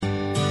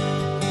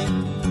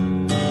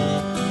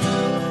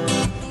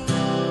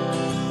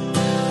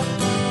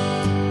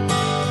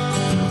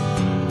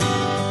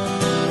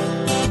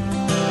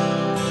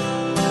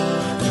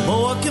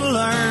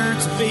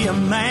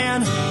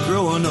man,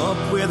 growing up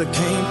with a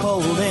cane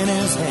pole in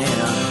his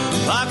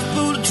hand. Pocket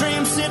full of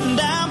dreams sitting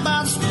down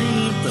by the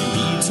stream that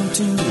leads him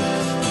to the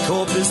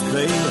Corpus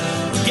Bay.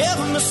 Give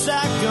him a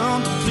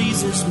shotgun to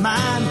please his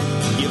mind.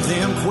 Give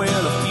them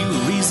quail a few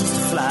reasons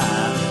to fly.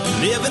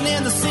 Living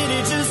in the city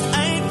just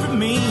ain't for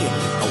me.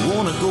 I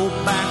wanna go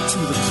back to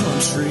the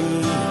country.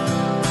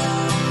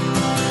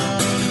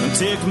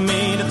 Take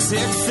me to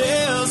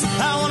Texas.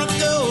 I wanna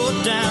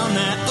go down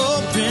that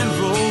open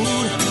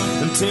road.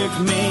 And take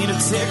me to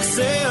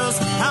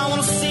Texas. I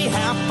wanna see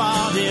how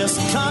far this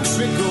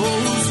country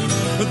goes.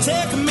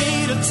 Take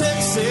me to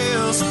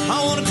Texas.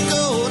 I wanna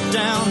go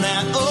down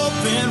that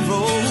open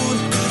road.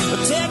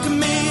 Take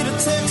me to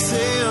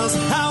Texas.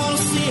 I wanna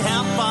see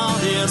how far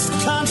this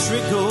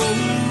country goes.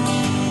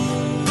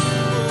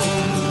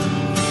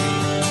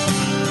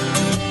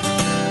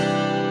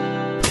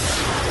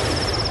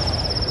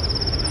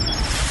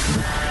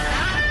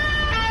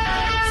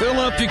 Fill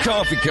up your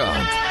coffee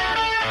cup,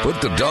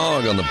 put the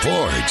dog on the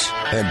porch,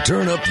 and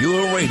turn up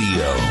your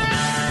radio.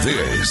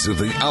 This is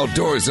the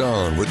Outdoor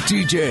Zone with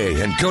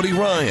TJ and Cody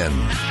Ryan,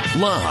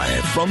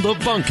 live from the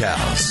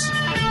bunkhouse.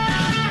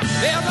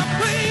 There's a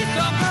place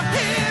up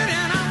ahead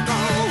and I'm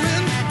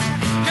going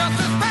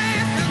just as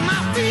fast as my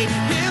feet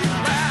can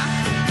fly.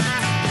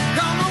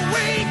 Come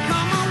away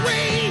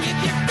if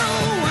you're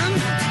going.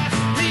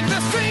 Leave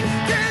the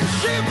sinking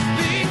ship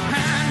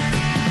behind.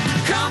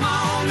 Come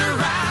on the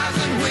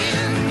rising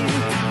wind.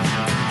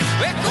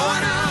 We're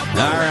going up.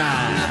 All right.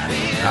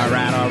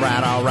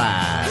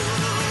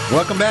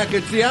 Welcome back.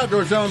 It's the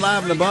Outdoor Zone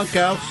live in the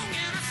bunkhouse.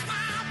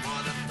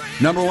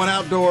 Number one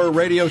outdoor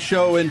radio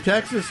show in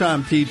Texas.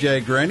 I'm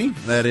TJ Greaney.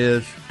 That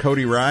is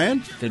Cody Ryan.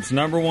 If it's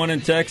number one in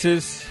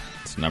Texas,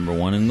 it's number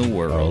one in the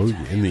world.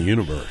 Oh, in the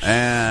universe.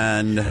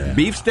 And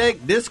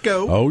Beefsteak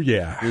Disco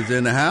is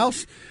in the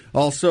house.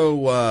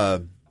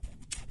 Also,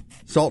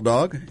 Salt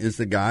Dog is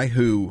the guy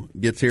who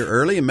gets here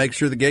early and makes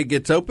sure the gate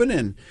gets open.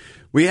 And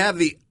we have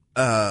the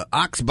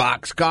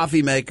Oxbox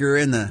coffee maker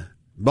in the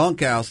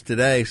bunkhouse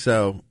today,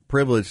 so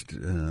privileged,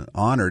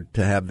 honored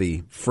to have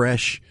the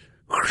fresh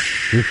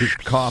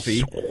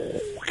coffee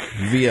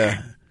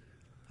via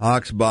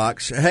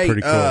Oxbox. Hey,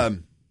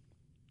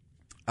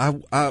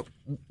 cool.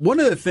 One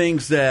of the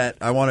things that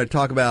I want to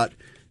talk about,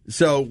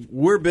 so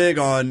we're big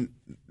on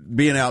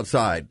being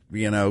outside.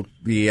 You know,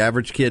 the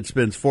average kid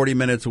spends 40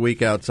 minutes a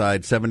week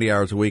outside, 70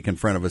 hours a week in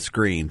front of a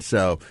screen.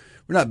 So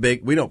we're not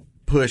big. We don't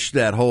push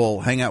that whole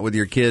hang out with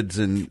your kids.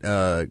 And,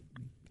 I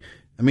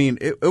mean,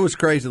 it was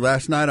crazy.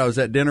 Last night I was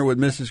at dinner with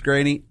Mrs.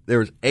 Greaney. There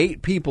was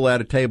 8 people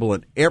at a table,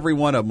 and every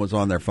one of them was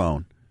on their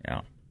phone.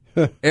 Yeah.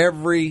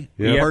 Every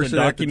person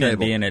at the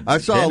table. I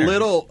saw a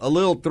little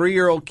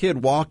 3-year-old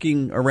kid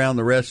walking around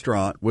the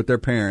restaurant with their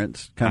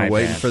parents, kind of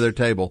waiting for their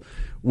table,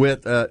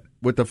 with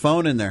the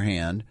phone in their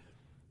hand.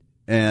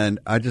 And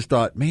I just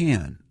thought,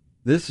 man,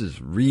 this is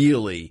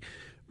really.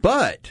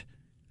 But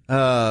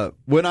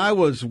when I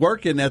was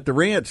working at the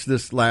ranch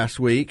this last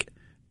week,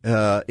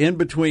 in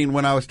between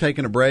when I was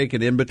taking a break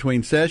and in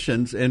between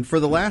sessions, and for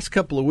the last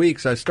couple of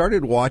weeks, I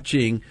started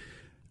following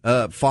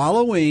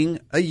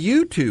a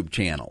YouTube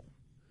channel.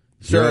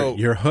 So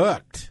you're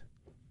hooked.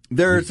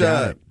 There's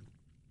a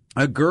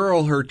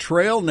girl. Her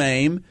trail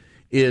name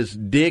is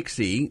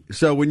Dixie.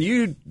 So when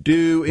you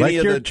do any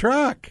of your the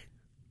truck,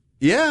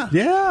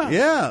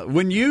 yeah.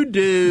 When you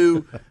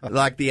do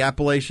like the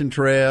Appalachian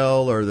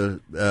Trail or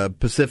the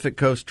Pacific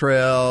Coast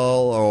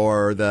Trail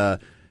or the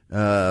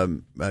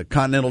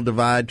Continental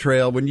Divide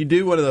Trail, when you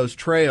do one of those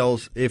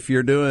trails, if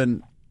you're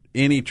doing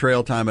any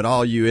trail time at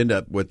all, you end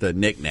up with a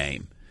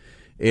nickname.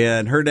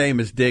 And her name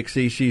is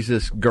Dixie. She's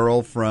this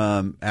girl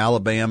from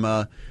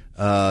Alabama.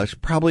 She's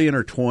probably in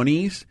her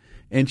 20s.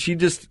 And she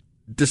just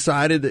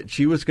decided that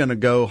she was going to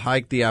go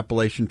hike the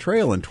Appalachian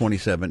Trail in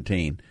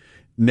 2017.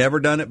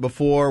 Never done it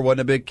before. Wasn't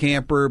a big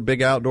camper,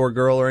 big outdoor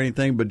girl or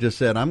anything, but just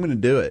said, I'm going to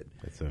do it.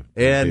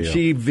 And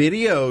she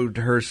videoed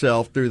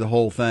herself through the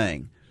whole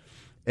thing.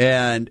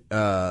 And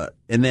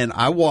then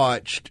I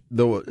watched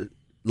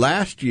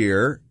last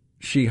year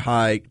she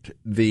hiked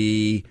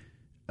the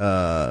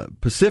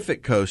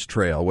Pacific Coast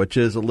Trail, which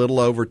is a little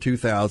over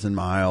 2,000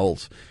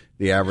 miles.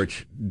 The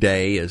average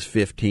day is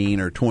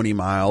 15 or 20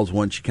 miles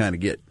once you kind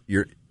of get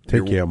your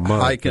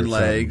hiking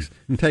legs.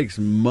 It takes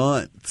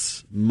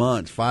months,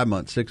 5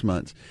 months, 6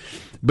 months.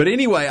 But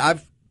anyway,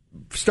 I've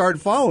started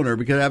following her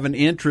because I have an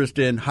interest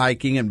in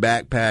hiking and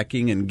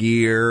backpacking and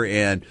gear,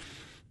 and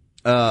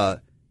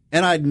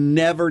I'd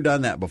never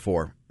done that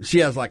before. She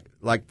has like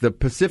the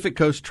Pacific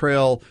Coast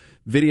Trail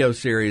video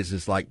series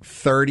is like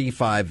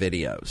 35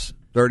 videos.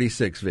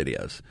 36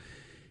 videos.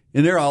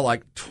 And they're all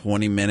like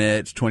 20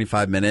 minutes,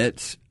 25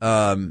 minutes.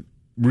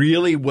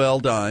 Really well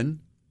done.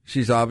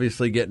 She's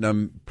obviously getting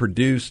them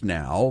produced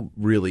now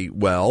really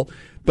well.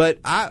 But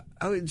I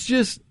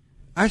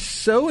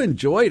so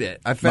enjoyed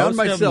it. I found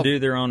myself. Most of them do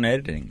their own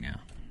editing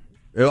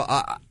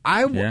now.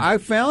 I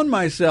found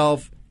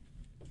myself.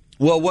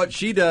 Well, what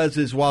she does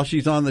is while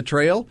she's on the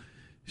trail,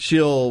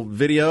 she'll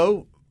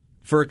video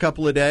for a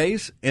couple of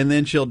days, and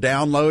then she'll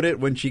download it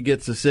when she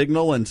gets a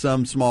signal in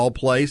some small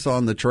place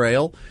on the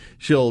trail.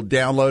 She'll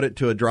download it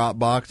to a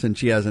Dropbox, and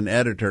she has an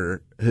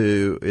editor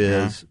who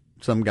is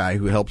some guy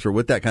who helps her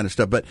with that kind of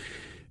stuff. But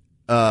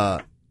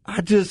I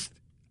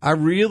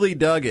really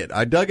dug it.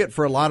 I dug it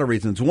for a lot of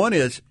reasons. One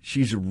is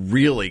she's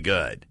really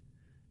good.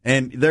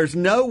 And there's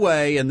no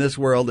way in this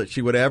world that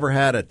she would ever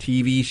had a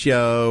TV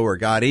show or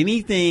got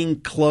anything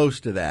close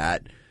to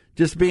that,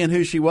 just being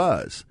who she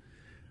was.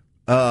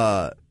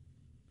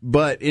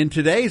 But in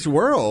today's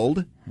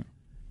world,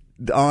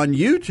 on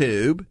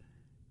YouTube,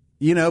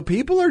 you know,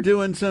 people are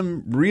doing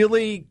some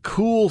really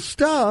cool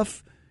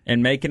stuff.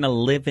 And making a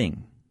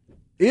living.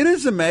 It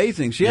is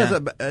amazing. She has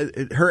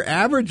her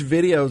average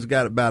video's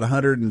got about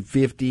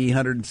 150,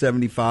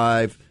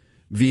 175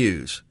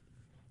 views.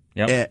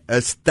 Yep.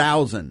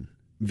 1,000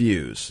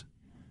 views.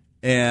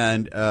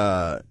 And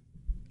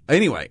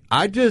anyway,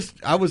 I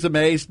was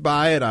amazed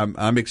by it.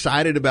 I'm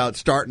excited about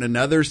starting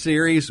another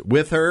series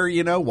with her,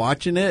 you know,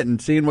 watching it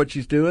and seeing what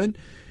she's doing.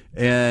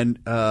 And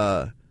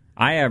I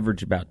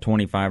average about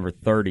 25 or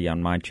 30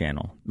 on my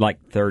channel,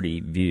 like 30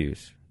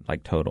 views.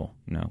 Like total,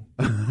 no,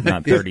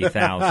 not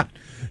 30,000.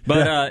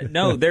 But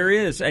no, there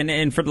is,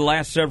 and for the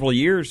last several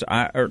years,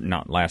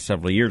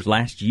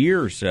 last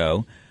year or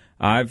so,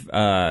 I've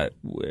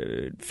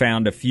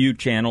found a few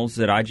channels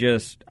that I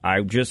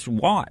just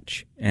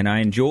watch and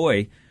I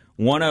enjoy.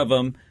 One of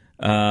them,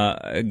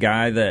 a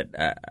guy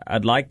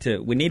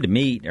that we need to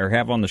meet or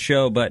have on the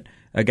show, but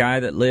a guy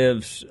that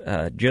lives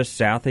just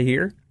south of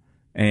here.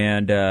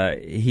 And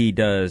he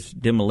does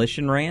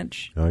Demolition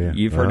Ranch. Oh, yeah.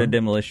 You've heard of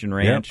Demolition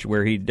Ranch,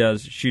 where he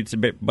shoots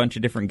bunch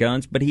of different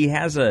guns. But he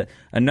has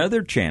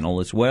another channel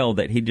as well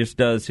that he just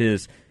does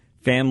his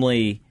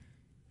family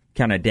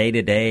kind of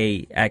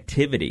day-to-day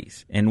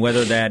activities. And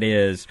whether that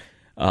is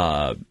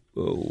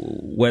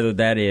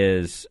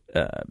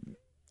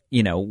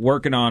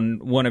working on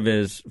one of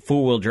his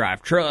four-wheel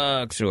drive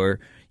trucks or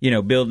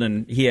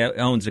building. He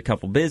owns a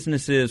couple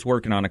businesses,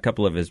 working on a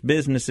couple of his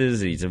businesses.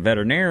 He's a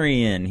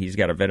veterinarian. He's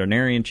got a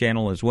veterinarian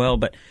channel as well.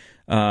 But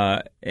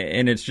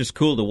and it's just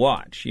cool to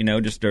watch.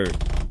 Just a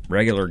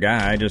regular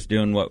guy just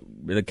doing what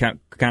the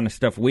kind of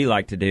stuff we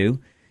like to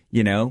do.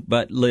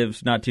 But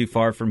lives not too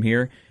far from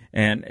here,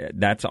 and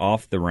that's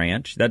off the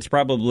ranch. That's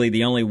probably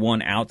the only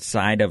one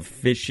outside of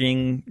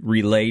fishing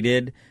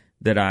related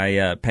that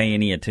I pay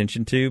any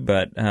attention to.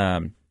 But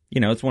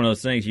it's one of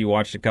those things. You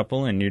watch a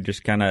couple, and you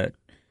just kind of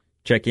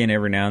check in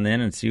every now and then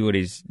and see what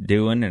he's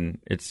doing, and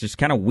it's just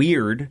kind of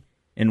weird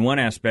in one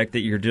aspect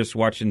that you're just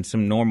watching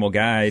some normal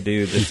guy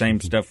do the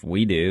same stuff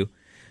we do,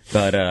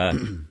 but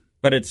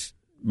it's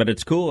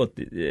cool at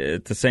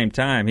the same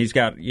time. He's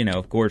got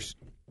of course,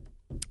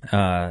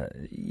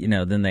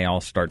 then they all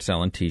start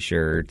selling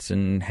T-shirts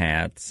and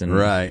hats and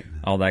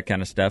all that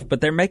kind of stuff, but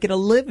they're making a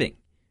living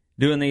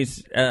doing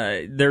these.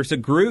 There's a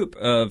group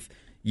of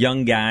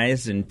young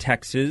guys in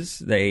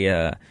Texas.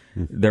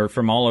 They're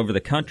from all over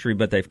the country,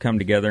 but they've come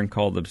together and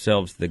called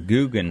themselves the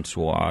Guggen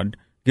Squad.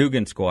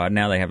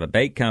 Now they have a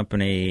bait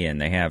company and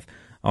they have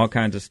all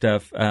kinds of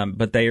stuff,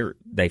 but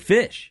they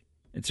fish.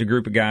 It's a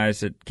group of guys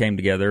that came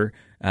together,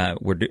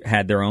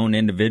 had their own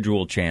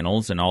individual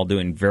channels and all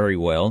doing very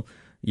well.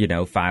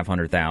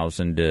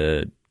 500,000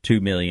 to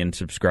 2 million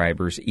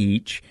subscribers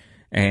each,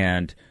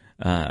 and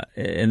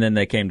then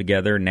they came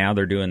together, and now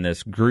they're doing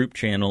this group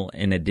channel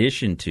in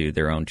addition to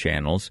their own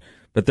channels.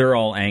 But they're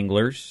all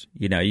anglers.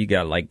 You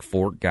got like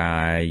Fort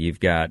Guy, you've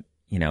got,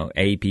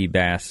 AP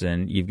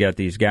Basson, you've got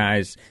these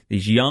guys,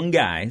 these young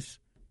guys,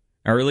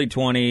 early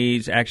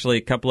 20s. Actually,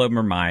 a couple of them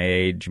are my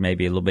age,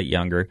 maybe a little bit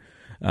younger,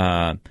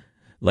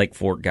 like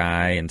Fort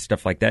Guy and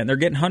stuff like that. And they're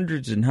getting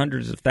hundreds and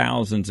hundreds of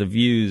thousands of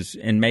views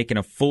and making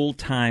a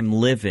full-time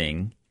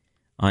living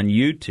on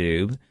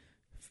YouTube.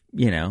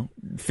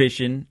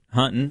 Fishing,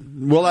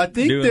 hunting. Well, I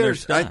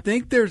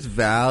think there's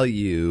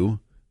value.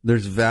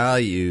 There's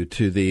value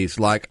to these.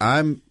 Like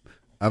I've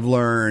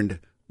learned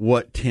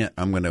what tent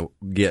I'm going to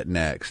get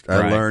next.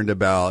 I learned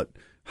about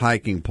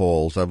hiking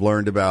poles. I've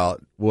learned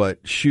about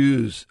what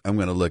shoes I'm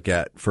going to look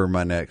at for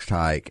my next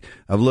hike.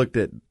 I've looked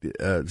at.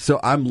 So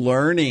I'm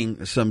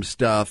learning some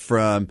stuff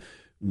from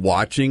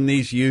watching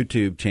these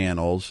YouTube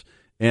channels,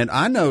 and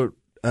I know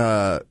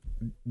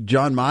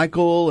John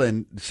Michael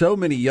and so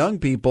many young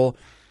people.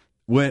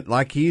 He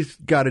was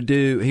trying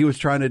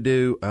to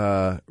do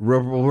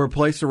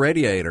replace the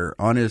radiator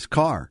on his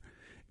car,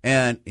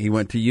 and he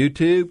went to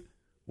YouTube,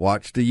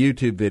 watched the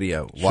YouTube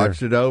video,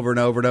 watched it over and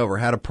over and over,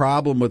 had a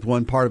problem with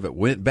one part of it,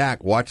 went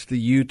back, watched the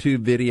YouTube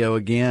video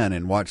again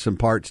and watched some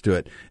parts to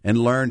it, and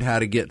learned how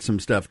to get some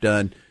stuff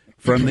done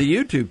from the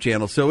YouTube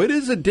channel. So it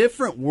is a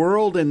different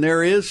world, and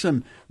there is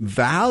some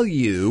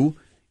value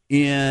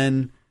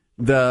in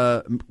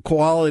the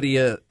quality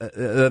of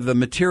the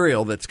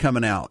material that's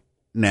coming out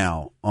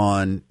now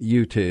on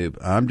YouTube.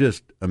 I'm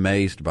just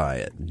amazed by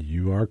it.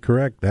 You are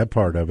correct, that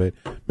part of it.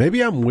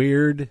 Maybe I'm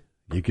weird.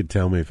 You could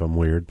tell me if I'm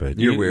weird, but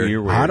you're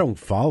weird. I don't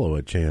follow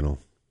a channel.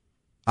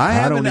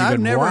 I've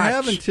never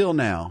have until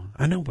now.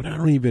 I know, but I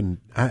don't even.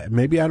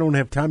 Maybe I don't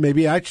have time.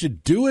 Maybe I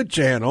should do a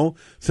channel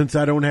since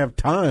I don't have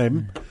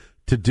time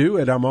to do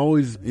it. I'm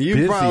always busy.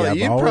 You'd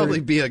probably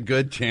be a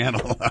good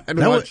channel.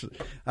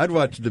 I'd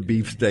watch the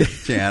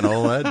Beefsteak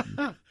channel.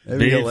 That'd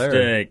be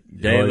hilarious.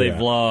 Beefsteak daily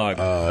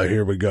vlog.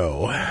 Here we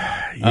go.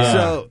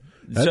 That'd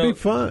be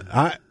fun.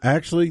 I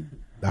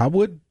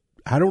would.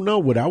 I don't know.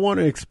 Would I want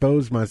to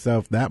expose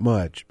myself that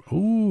much?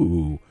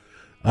 Ooh.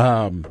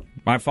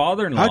 My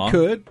father-in-law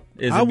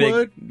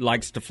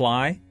likes to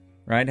fly,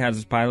 right? Has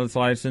his pilot's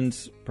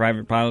license,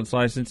 private pilot's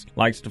license,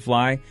 likes to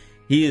fly.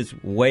 He is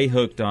way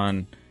hooked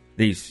on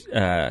these,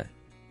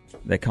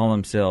 they call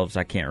themselves,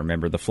 I can't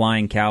remember, the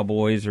Flying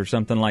Cowboys or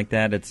something like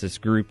that. It's this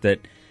group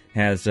that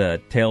has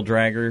tail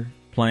dragger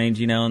planes,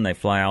 and they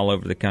fly all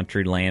over the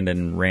country, land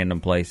in random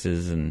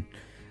places. And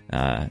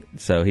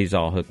so he's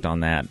all hooked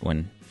on that.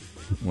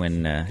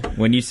 When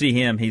you see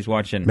him, he's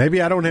watching.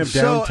 Maybe I don't have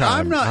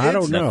downtime. So I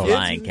don't know.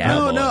 Flying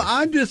Cowboy. No.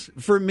 I'm just,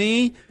 for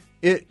me,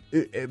 it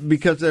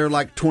because they're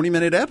like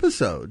 20-minute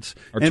episodes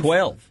or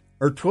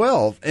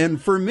 12.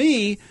 And for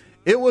me,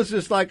 it was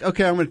just like,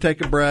 okay, I'm going to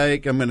take a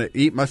break. I'm going to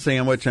eat my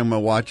sandwich. I'm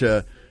going to watch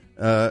and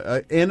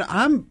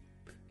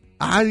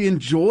I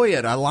enjoy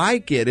it. I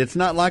like it. It's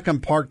not like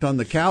I'm parked on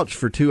the couch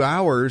for 2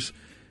 hours,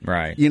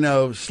 right?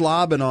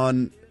 Slobbing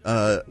on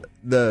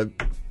the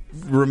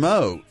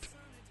remote.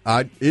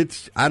 I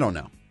don't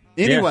know.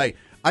 Anyway,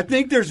 I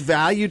think there's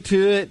value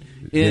to it.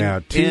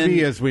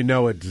 TV as we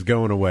know it is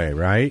going away,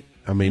 right?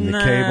 I mean, the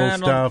cable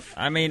stuff.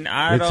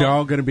 It's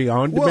all going to be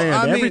on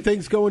demand.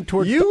 Everything's going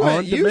towards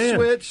on demand. You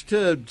switch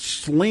to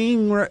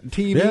Sling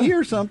TV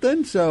or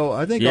something, so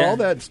I think all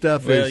that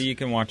stuff Well, you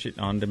can watch it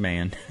on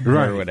demand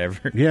or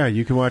whatever. Yeah,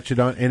 you can watch it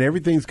on, and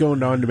everything's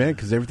going on demand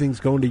because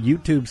everything's going to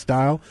YouTube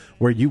style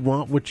where you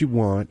want what you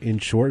want in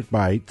short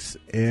bites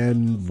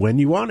and when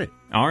you want it.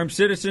 Armed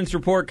Citizens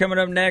Report coming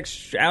up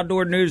next.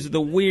 Outdoor news of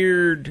the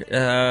weird.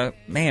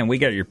 We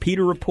got your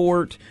PETA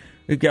report.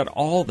 We've got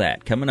all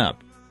that coming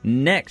up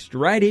next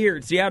right here.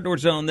 It's the Outdoor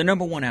Zone, the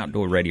 #1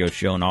 outdoor radio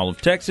show in all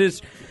of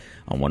Texas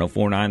on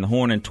 104.9 The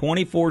Horn and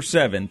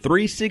 24/7,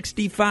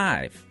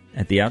 365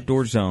 at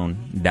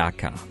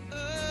theoutdoorzone.com.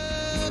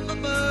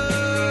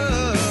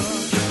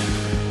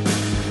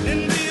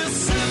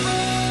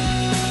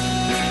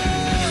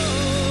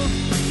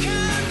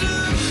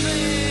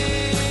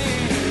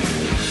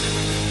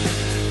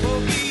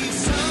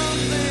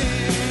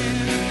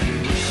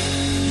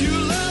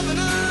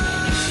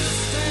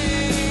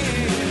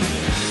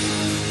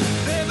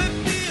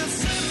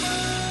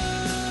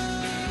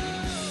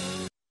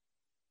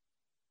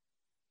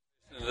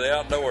 The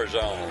Outdoor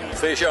Zone.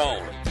 Fish on.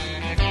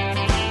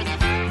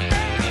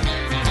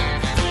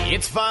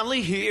 It's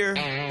finally here.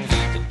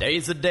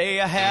 Today's the day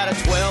I had a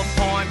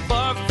 12-point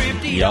buck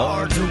 50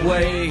 yards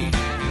away.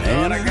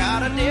 But I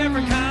got a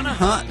different kind of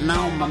hunting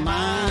on my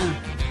mind.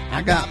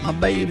 I got my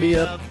baby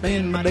up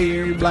in my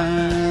deer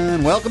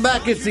blind. Welcome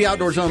back. It's the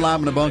Outdoor Zone live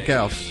in the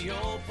bunkhouse.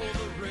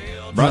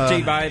 Brought to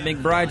you by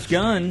McBride's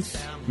Guns.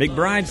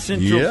 McBride's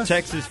Central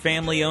Texas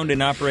family-owned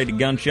and operated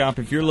gun shop.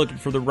 If you're looking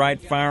for the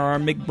right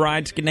firearm,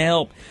 McBride's can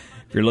help.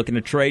 If you're looking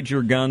to trade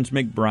your guns,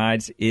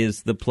 McBride's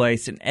is the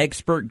place. An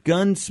expert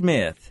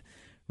gunsmith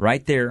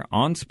right there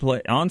on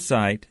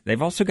site.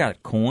 They've also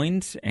got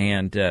coins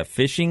and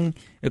fishing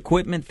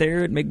equipment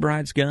there at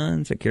McBride's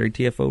Guns. They carry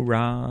TFO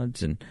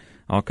rods and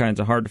all kinds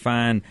of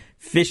hard-to-find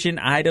fishing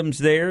items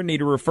there.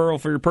 Need a referral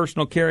for your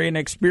personal carry and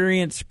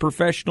experience?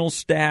 Professional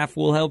staff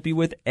will help you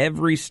with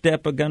every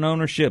step of gun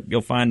ownership. You'll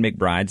find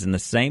McBride's in the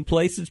same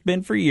place it's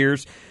been for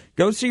years.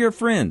 Go see your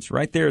friends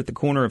right there at the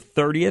corner of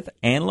 30th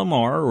and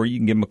Lamar, or you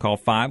can give them a call,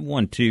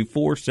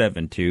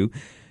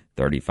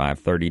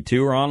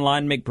 512-472-3532, or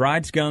online,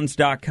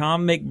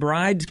 McBridesGuns.com.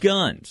 McBride's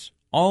Guns,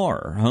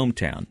 our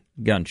hometown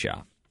gun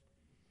shop.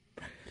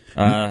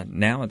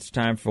 Now it's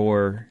time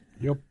for...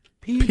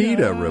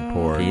 PETA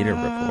report. PETA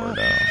report.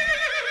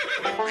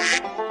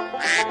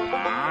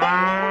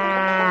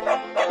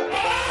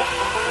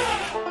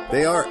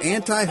 They are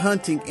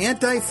anti-hunting,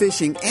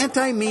 anti-fishing,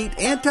 anti-meat,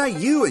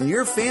 anti-you and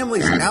your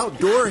family's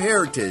outdoor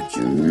heritage.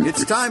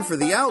 It's time for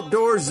the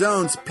Outdoor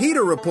Zone's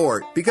PETA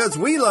report, because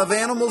we love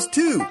animals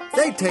too.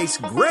 They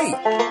taste great.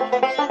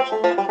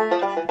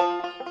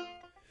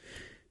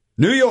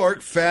 New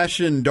York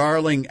fashion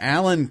darling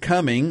Alan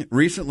Cumming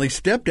recently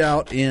stepped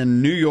out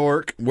in New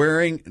York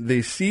wearing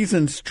the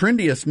season's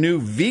trendiest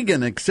new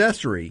vegan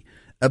accessory,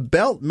 a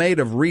belt made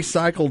of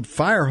recycled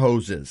fire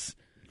hoses,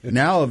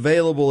 now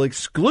available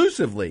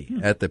exclusively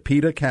at the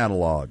PETA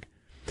catalog.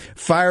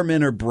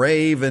 Firemen are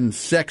brave and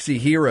sexy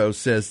heroes,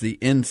 says the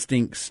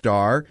Instinct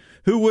star.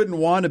 Who wouldn't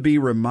want to be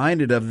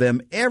reminded of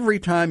them every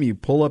time you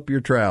pull up your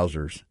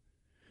trousers?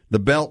 The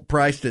belt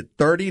priced at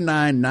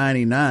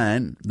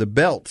 $39.99. The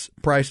belts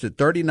priced at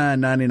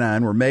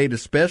 $39.99 were made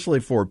especially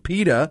for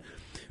PETA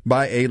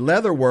by a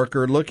leather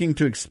worker looking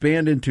to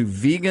expand into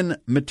vegan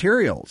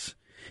materials.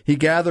 He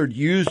gathered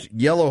used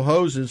yellow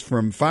hoses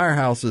from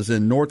firehouses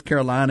in North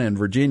Carolina and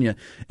Virginia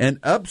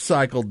and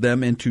upcycled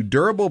them into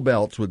durable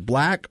belts with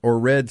black or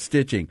red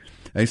stitching.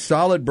 a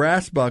solid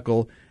brass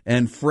buckle,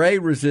 and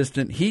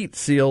fray-resistant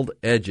heat-sealed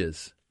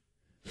edges.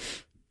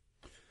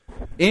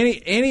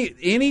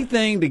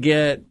 Anything to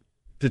get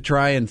to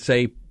try and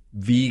say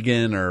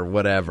vegan or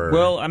whatever.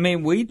 Well, I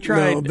mean, we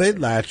tried. No, they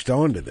latched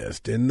onto this,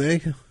 didn't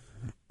they?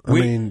 I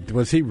mean,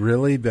 was he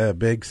really the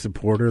big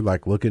supporter,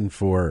 like looking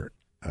for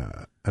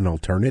an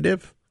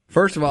alternative?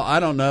 First of all, I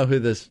don't know who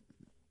this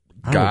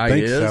guy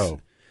is.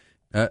 So.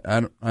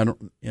 I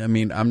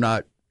mean, I'm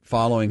not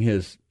following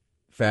his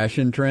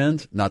fashion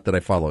trends. Not that I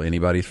follow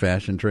anybody's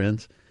fashion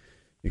trends,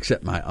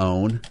 except my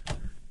own.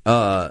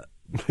 But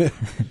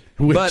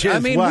I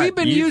mean, what? we've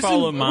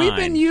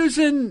been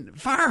using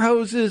fire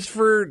hoses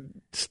for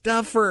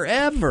stuff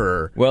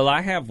forever. Well,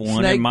 I have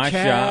one Snake in my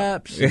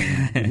chaps. shop.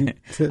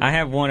 I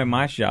have one in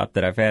my shop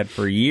that I've had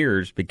for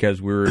years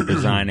because we were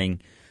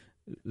designing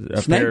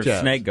a pair of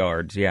snake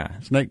guards. Yeah,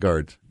 snake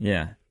guards.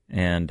 Yeah,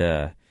 and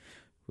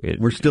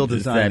we're still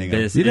designing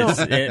them.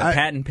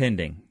 Patent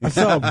pending. I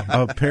saw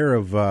a pair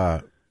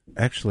of.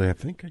 Actually, I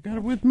think I got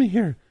it with me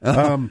here.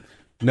 No,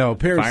 a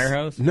pair fire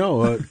hose.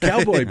 No,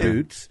 cowboy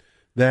boots.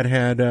 That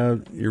had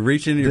you're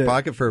reaching in your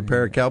pocket for a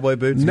pair of cowboy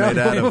boots made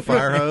out of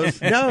fire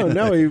hose? No,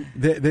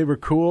 they were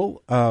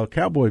cool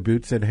cowboy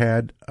boots that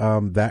had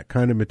that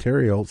kind of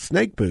material,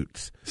 snake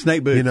boots.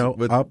 Snake boots, you know,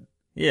 up.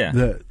 Yeah,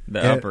 the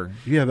upper.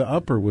 Yeah, the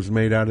upper was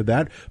made out of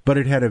that, but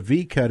it had a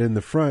V cut in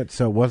the front,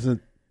 so it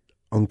wasn't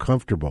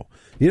uncomfortable.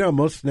 You know,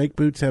 most snake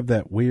boots have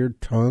that weird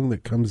tongue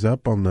that comes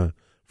up on the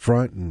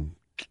front, and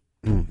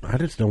I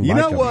just don't like it. You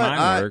know what?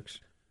 Mine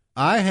works.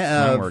 I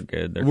have. Mine work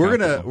good. They're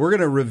we're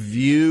gonna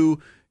review.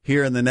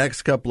 Here in the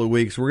next couple of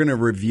weeks, we're going to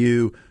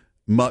review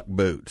muck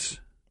boots.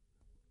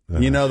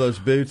 You know those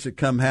boots that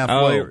come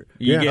halfway? Oh,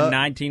 you get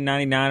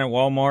 $19.99 at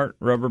Walmart,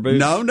 rubber boots?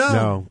 No.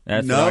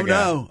 That's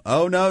no.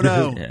 Oh,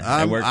 no. Yeah,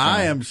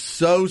 I am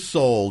so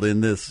sold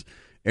in this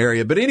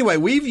area. But anyway,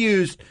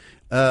 people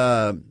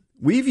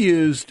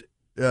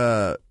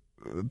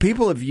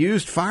have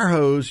used fire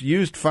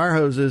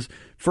hoses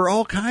for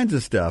all kinds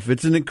of stuff.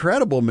 It's an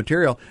incredible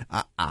material.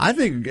 I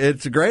think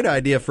it's a great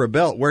idea for a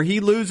belt. Where he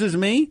loses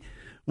me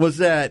was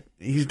that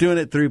he's doing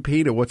it through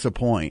PETA. What's the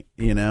point?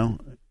 You know,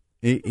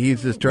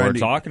 he's just trying We're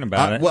talking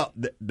about it. Well,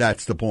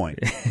 that's the point.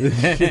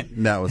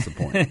 That was the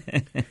point.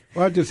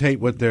 Well, I just hate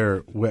what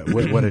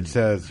it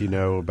says, you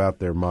know, about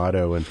their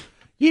motto. And,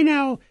 you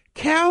know,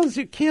 cows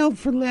are killed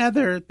for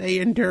leather. They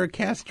endure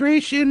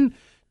castration,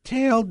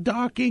 tail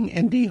docking,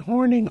 and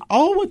dehorning,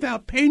 all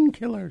without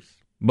painkillers.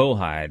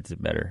 Bullhide's a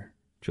better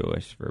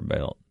choice for a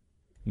belt.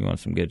 You want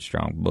some good,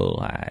 strong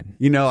bullhide.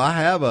 You know, I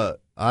have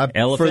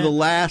elephant? For the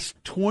last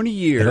 20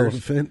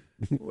 years.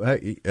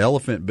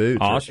 Elephant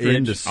boots are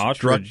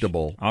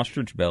indestructible.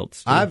 Ostrich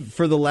belts.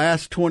 For the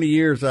last 20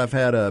 years, I've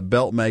had a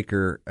belt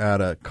maker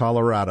out of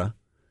Colorado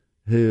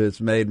who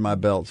has made my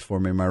belts for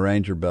me, my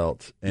Ranger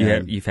belts.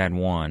 And You've had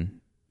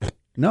one.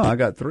 No, I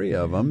got 3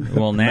 of them.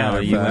 Well, now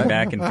you went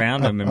back and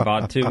found them and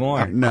bought 2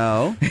 more.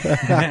 No.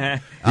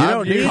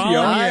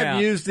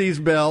 I've used these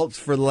belts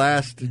for the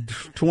last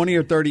 20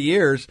 or 30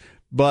 years,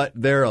 but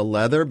they're a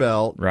leather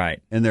belt.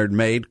 Right. And they're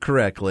made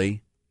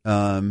correctly.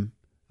 I'll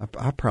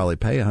probably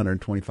pay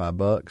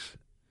 $125.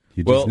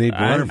 You just need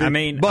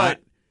one. But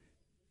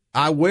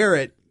I wear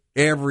it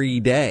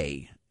every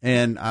day.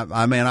 And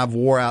I've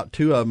wore out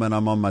 2 of them, and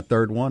I'm on my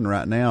 3rd one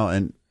right now.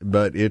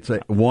 But it's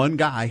one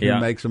guy who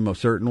makes them a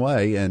certain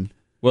way. And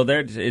well,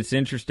 it's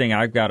interesting.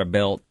 I've got a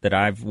belt that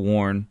I've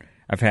worn.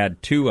 I've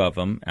had 2 of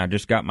them. I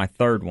just got my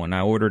 3rd one.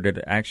 I ordered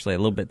it actually a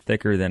little bit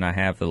thicker than I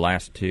have the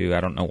last 2.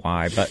 I don't know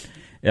why, but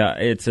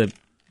it's a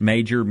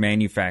major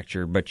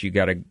manufacturer. But you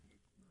got to.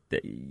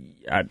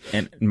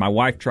 And my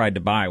wife tried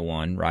to buy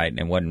one, right, and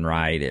it wasn't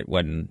right. It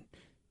wasn't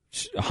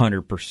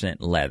 100%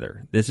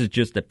 leather. This is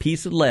just a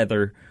piece of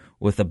leather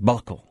with a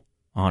buckle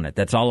on it.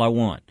 That's all I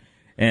want.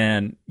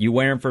 And you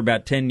wear them for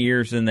about 10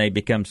 years, and they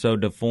become so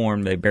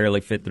deformed they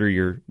barely fit through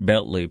your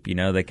belt loop. You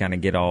know, they kind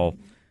of get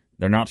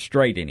they're not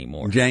straight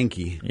anymore.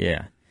 Janky.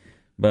 Yeah.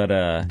 But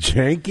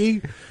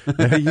janky?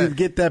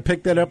 You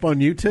pick that up on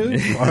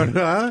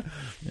YouTube?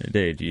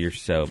 Dude, you're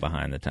so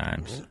behind the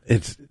times.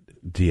 It's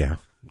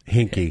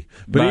hinky.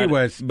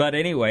 But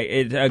anyway,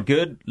 it's a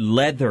good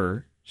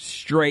leather,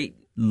 straight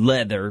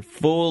leather,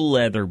 full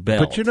leather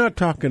belt. But you're not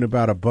talking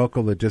about a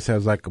buckle that just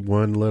has like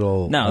one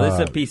little. No, this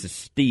is a piece of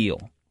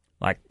steel,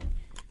 like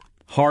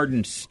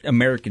hardened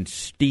American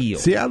steel.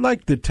 See, I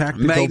like the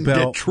tactical made belt.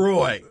 in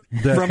Detroit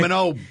from an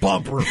old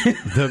bumper.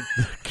 The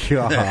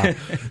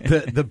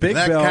big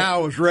that belt. That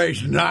cow was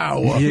raised in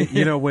Iowa.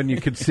 You know, when you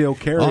conceal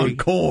carry on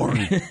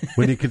corn.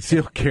 When you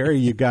conceal carry,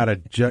 you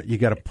gotta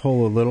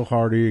pull a little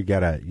harder. You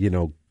gotta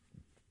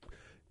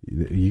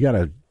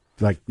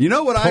like. You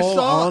know what I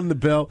saw on the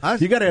belt?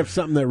 You gotta have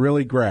something that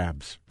really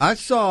grabs. I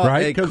saw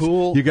a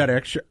cool. You got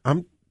extra.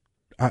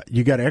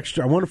 You got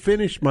extra. I want to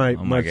finish my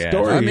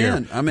story. I'm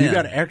here. I'm in. You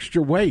got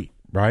extra weight,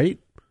 right?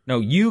 No,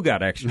 you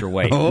got extra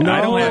weight. No.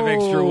 I don't have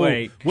extra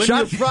weight.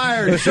 Shots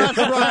fired. Shots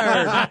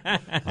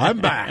fired.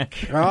 I'm back.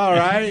 All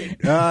right.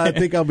 I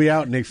think I'll be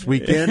out next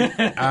weekend.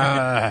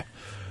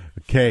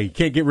 Okay. You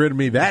can't get rid of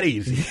me that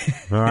easy.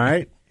 All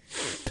right.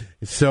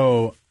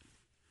 So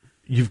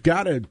you've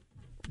got to,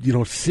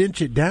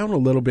 cinch it down a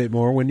little bit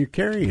more when you're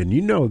carrying.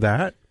 You know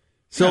that.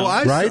 So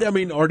right? I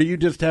mean, or do you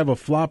just have a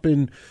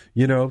flopping, this.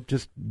 You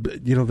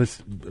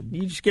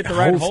just get the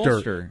right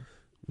holster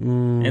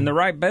and the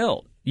right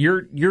belt.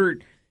 Your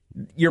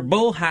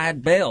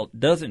bullhide belt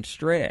doesn't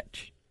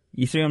stretch.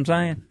 You see what I'm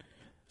saying?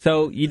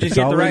 So you just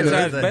get the right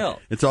size belt.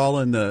 It's all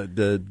in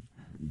the.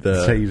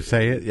 That's how you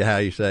say it? Yeah, how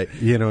you say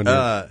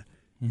it.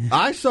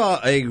 I saw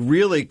a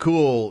really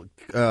cool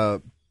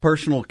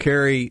personal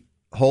carry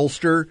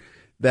holster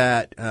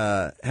that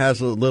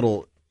has a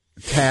little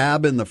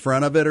tab in the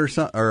front of it or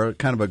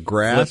kind of a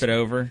grasp. Flip it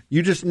over.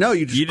 You just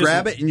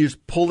grab it and you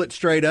just pull it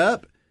straight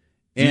up.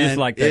 And you just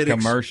like that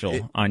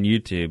commercial on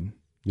YouTube.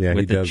 Yeah,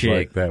 with he does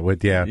chick. like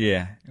that.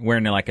 Yeah,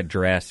 wearing like a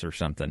dress or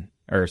something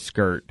or a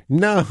skirt.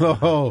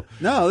 No.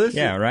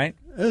 Right.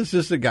 It's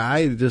just a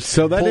guy who just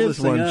so that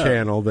is one up.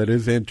 Channel that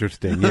is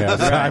interesting.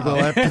 Yes, I will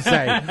have to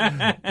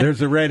say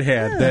there's a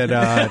redhead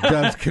that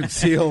does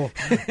conceal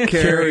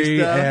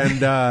carry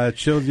and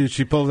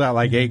she pulls out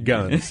like 8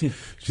 guns.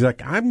 She's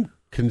like, I'm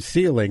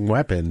concealing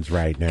weapons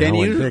right now. Can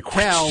you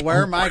tell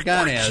where my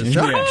gun is?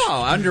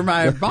 Oh, under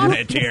my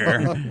bonnet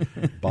here.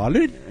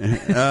 Bonnet?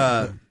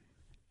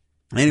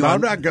 Anyway,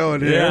 I'm not going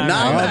there. I'm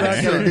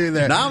not going to do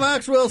that. Now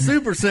Maxwell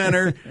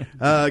Supercenter,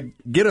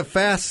 get a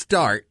fast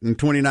start in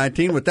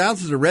 2019 with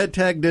thousands of red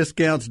tag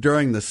discounts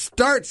during the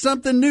Start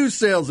Something New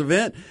sales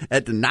event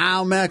at the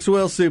Nile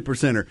Maxwell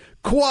Supercenter.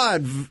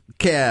 Quad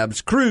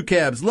cabs, crew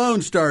cabs,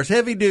 Lone Stars,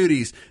 heavy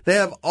duties. They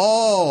have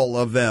all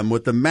of them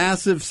with the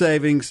massive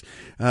savings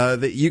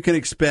that you can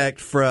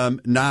expect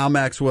from Nile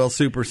Maxwell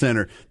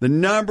Supercenter, the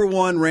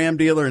 #1 Ram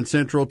dealer in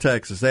Central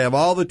Texas. They have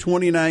all the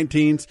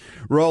 2019s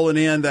rolling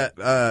in. That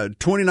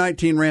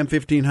 2019 Ram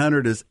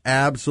 1500 is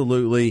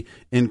absolutely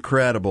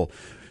incredible.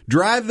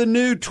 Drive the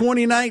new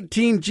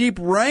 2019 Jeep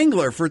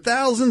Wrangler for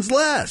thousands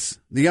less.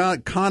 The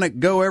iconic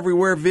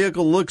go-everywhere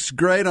vehicle looks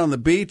great on the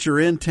beach or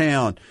in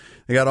town.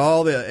 They got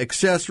all the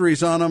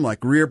accessories on them,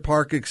 like rear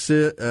park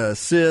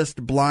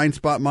assist, blind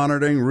spot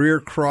monitoring, rear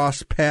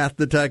cross path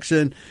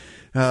detection.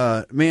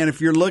 Man,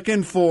 if you're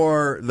looking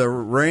for the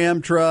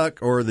Ram truck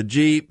or the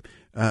Jeep,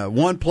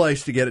 one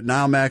place to get it,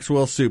 Nile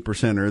Maxwell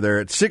Supercenter. They're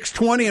at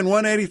 620 and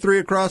 183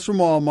 across from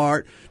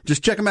Walmart.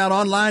 Just check them out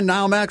online,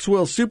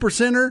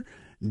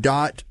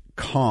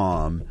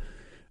 NileMaxwellSupercenter.com.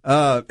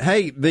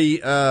 Hey,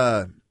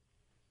 the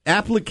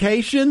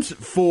applications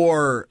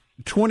for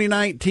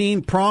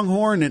 2019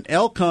 pronghorn and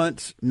elk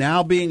hunts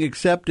now being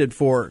accepted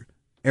for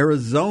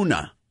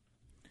Arizona.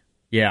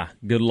 Yeah,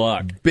 good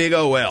luck. Big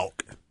O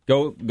elk.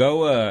 Go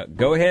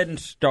ahead and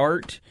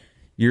start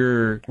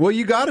your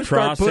you got to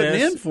start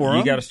putting in for them.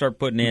 You got to start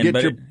putting in.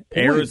 But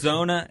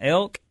Arizona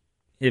elk,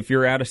 if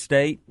you're out of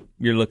state,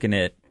 you're looking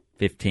at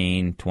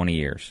 15, 20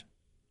 years.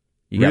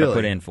 You got to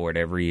put in for it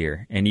every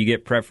year, and you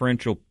get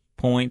preferential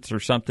points or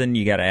something.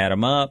 You got to add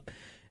them up,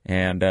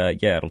 and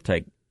it'll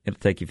take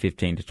you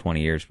 15 to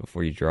 20 years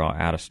before you draw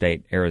out of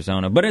state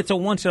Arizona. But it's a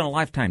once in a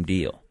lifetime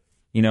deal.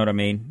 You know what I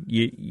mean?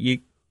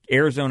 You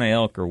Arizona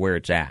elk are where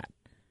it's at,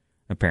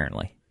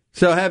 apparently.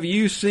 So have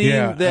you seen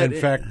that?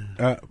 In fact,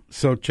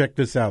 so check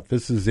this out.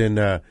 This is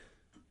in.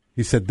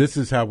 He said this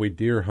is how we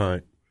deer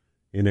hunt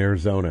in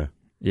Arizona.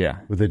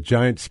 Yeah, with a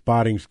giant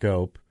spotting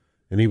scope,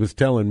 and he was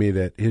telling me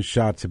that his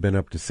shots have been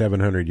up to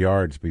 700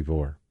 yards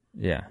before.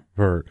 Yeah,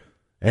 but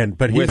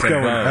he's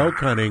going elk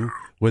hunting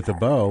with a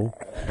bow,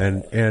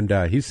 and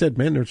he said,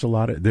 man, there's a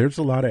lot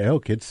of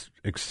elk. It's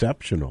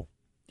exceptional.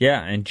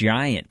 Yeah, and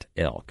giant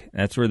elk.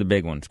 That's where the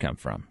big ones come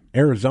from.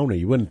 Arizona,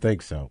 you wouldn't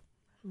think so,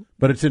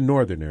 but it's in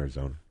northern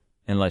Arizona.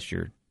 Unless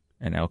you're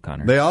an elk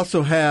hunter. They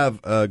also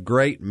have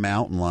great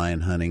mountain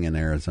lion hunting in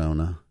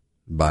Arizona,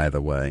 by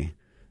the way.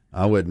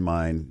 I wouldn't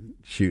mind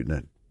shooting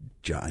a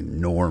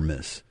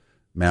ginormous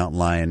mountain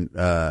lion.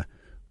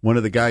 One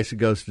of the guys who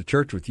goes to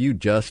church with you,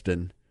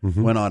 Justin,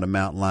 went on a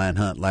mountain lion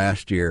hunt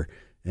last year,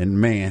 and,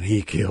 man,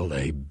 he killed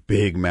a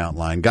big mountain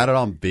lion. Got it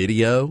on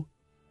video.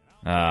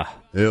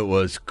 It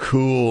was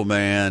cool,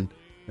 man.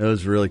 It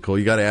was really cool.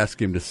 You got to ask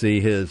him to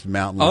see his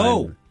mountain lion.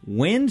 Oh,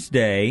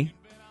 Wednesday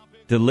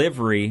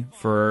delivery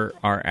for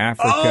our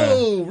Africa.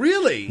 Oh,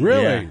 really?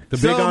 Really? Yeah. The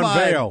big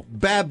unveil.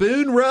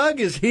 Baboon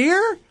rug is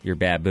here? Your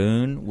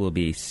baboon will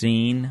be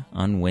seen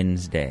on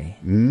Wednesday.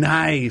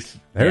 Nice.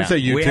 There's a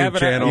YouTube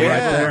channel right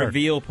there. A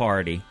reveal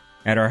party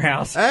at our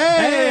house.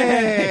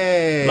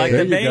 Hey! Like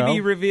there the baby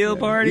go. reveal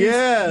parties?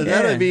 Yeah,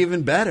 that'd be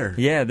even better.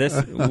 Yeah,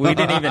 we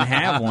didn't even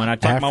have one. I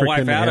talked my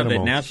wife out of it.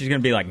 Now she's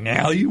going to be like,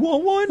 now you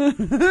want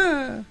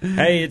one?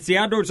 Hey, it's the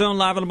Outdoor Zone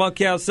live on the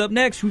Bunkhouse. Up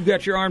next, we've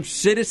got your Armed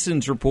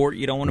Citizens Report.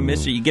 You don't want to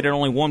miss it. You get it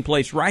only one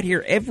place right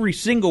here every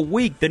single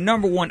week. The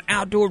 #1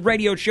 outdoor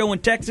radio show in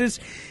Texas.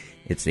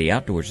 It's the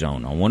Outdoor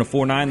Zone on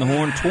 104.9 The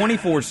Horn,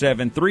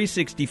 24/7,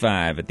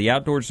 365 at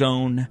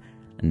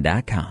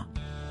theoutdoorzone.com.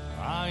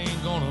 I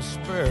ain't gonna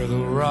spare the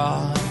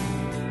rod,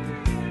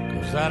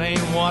 'cause that ain't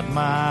what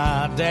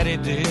my daddy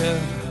did.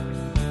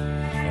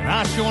 And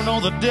I sure know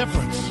the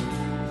difference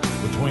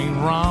between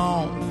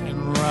wrong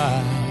and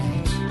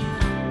right.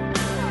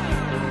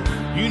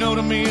 You know,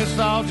 to me it's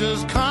all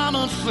just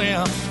common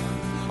sense.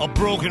 A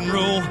broken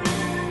rule,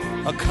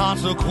 a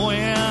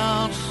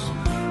consequence.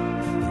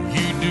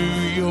 You do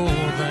your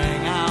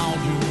thing, I'll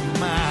do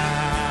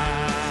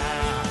mine.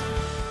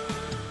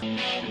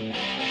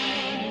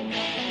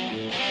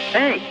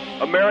 Hey,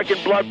 American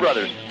Blood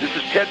Brothers. This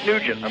is Ted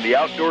Nugent on the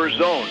Outdoor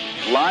Zone,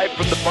 live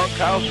from the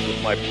bunkhouse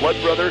with my blood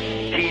brother,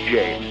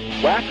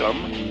 TJ. Whack 'em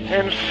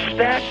and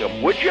stack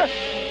 'em, would ya?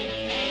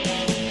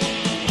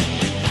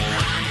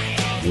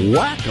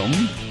 Whack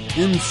 'em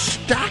and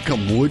stack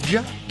 'em, would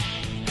ya?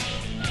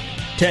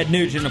 Ted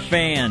Nugent, a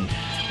fan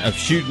of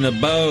shooting a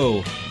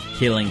bow,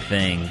 killing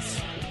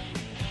things.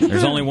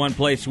 There's only one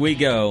place we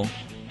go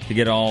to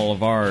get all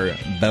of our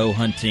bow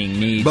hunting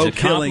needs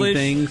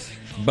accomplished.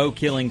 Bow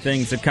killing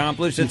things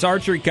accomplished. It's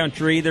archery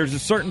country. There's a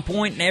certain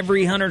point in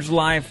every hunter's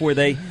life where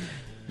they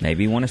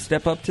maybe want to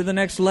step up to the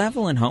next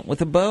level and hunt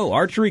with a bow.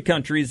 Archery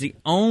country is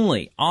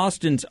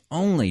Austin's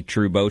only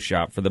true bow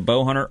shop for the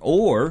bow hunter,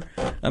 or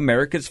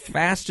America's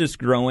fastest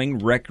growing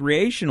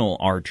recreational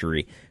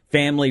archery.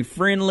 Family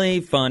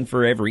friendly, fun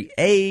for every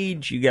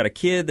age. You got a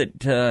kid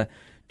that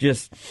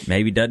just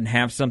maybe doesn't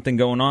have something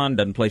going on,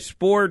 doesn't play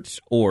sports,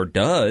 or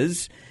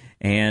does.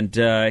 And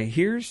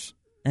here's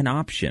an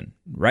option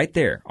right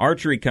there.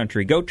 Archery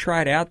country. Go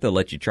try it out. They'll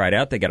let you try it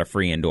out. They got a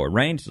free indoor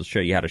range. They'll show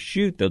you how to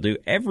shoot. They'll do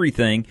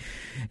everything.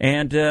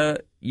 And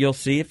you'll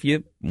see if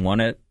you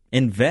want to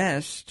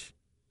invest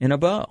in a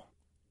bow.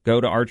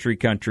 Go to archery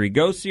country.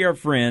 Go see our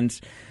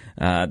friends.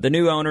 The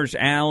new owners,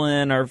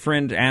 Alan, our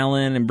friend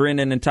Alan and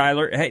Brendan and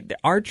Tyler. Hey, the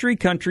Archery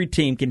Country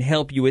team can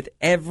help you with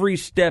every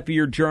step of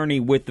your journey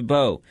with the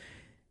bow.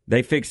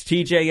 They fixed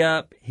TJ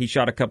up. He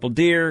shot a couple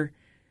deer,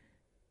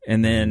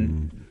 and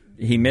then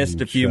he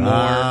missed a few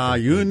more.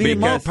 You need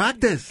more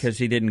practice. Because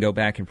he didn't go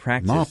back and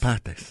practice. More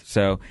practice.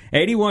 So,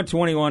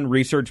 8121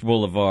 Research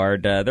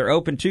Boulevard. They're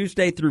open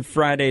Tuesday through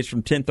Fridays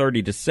from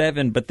 10:30 to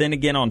 7, but then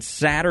again on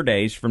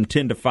Saturdays from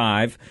 10 to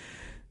 5.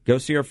 Go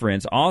see our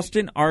friends,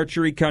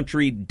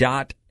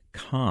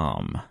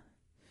 AustinArcheryCountry.com.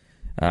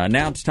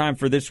 Now it's time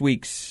for this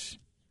week's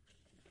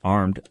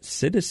Armed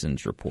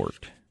Citizens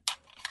Report.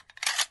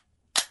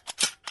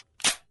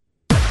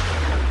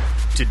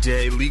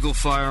 Today, legal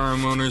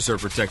firearm owners are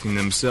protecting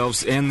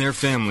themselves and their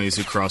families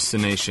across the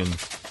nation.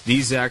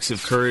 These acts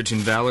of courage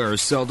and valor are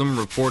seldom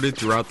reported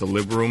throughout the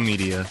liberal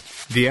media.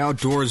 The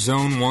Outdoor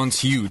Zone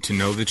wants you to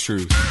know the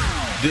truth.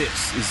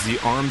 This is the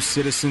Armed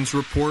Citizens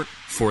Report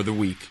for the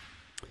week.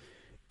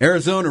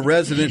 Arizona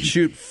resident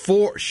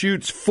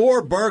shoots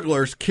four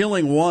burglars,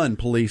 killing one,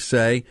 police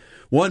say.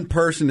 One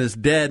person is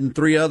dead and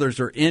three others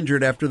are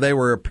injured after they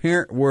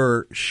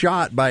were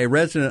shot by a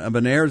resident of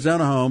an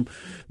Arizona home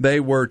they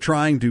were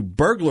trying to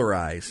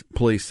burglarize,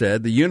 police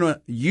said. The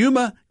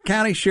Yuma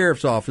County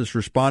Sheriff's Office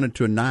responded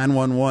to a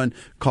 911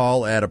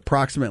 call at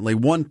approximately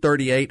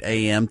 1:38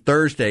 a.m.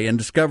 Thursday and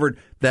discovered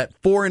that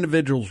four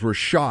individuals were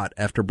shot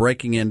after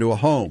breaking into a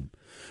home.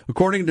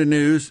 According to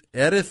news,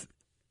 Edith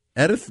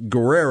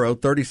Guerrero,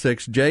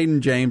 36,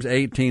 Jaden James,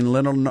 18,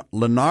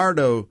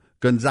 Leonardo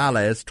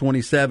Gonzalez,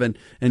 27,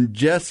 and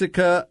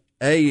Jessica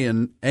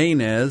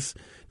Ainez,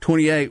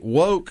 28,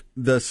 woke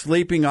the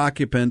sleeping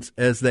occupants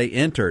as they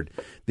entered.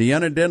 The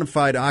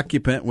unidentified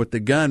occupant with the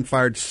gun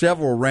fired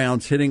several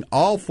rounds, hitting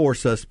all four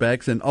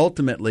suspects and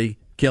ultimately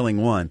killing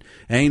one.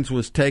 Ains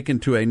was taken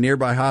to a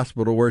nearby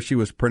hospital where she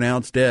was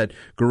pronounced dead.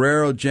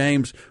 Guerrero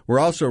James were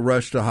also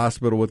rushed to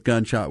hospital with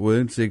gunshot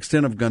wounds. The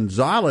extent of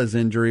Gonzalez's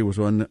injury was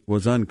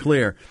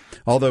unclear,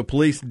 although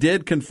police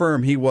did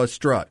confirm he was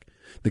struck.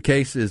 The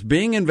case is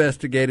being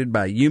investigated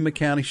by Yuma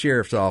County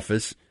Sheriff's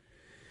Office.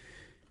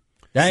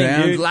 Dang,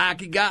 Sounds dude. like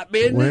he got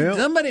business. Well,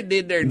 Somebody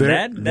did their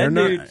That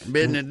dude,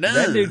 business done.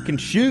 that dude can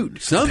shoot.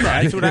 Somebody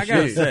That's what I got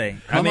to shoot. say.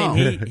 Come on.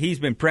 He's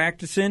been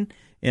practicing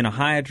in a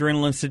high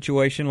adrenaline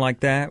situation like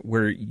that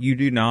where you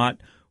do not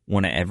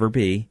want to ever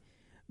be,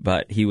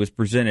 but he was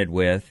presented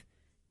with.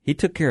 He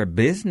took care of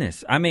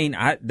business. I mean,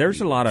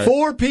 there's a lot of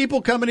four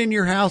people coming in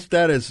your house.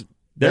 That is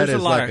There's a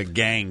lot like of- a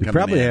gang You coming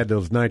probably in. had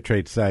those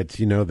nitrate sights,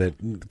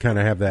 that kind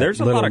of have that There's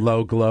a little lot of-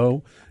 low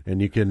glow,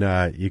 and you can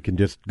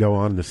just go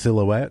on the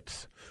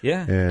silhouettes.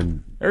 Yeah.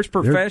 And There's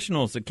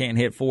professionals that can't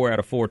hit 4 out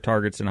of 4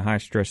 targets in a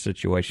high-stress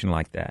situation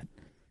like that.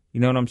 You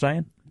know what I'm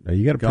saying?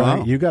 you got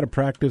Go. to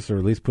practice, or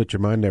at least put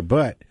your mind there.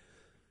 But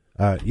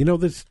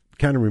this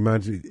kind of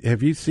reminds me.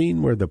 Have you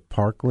seen where the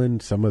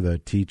Parkland, some of the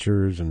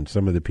teachers and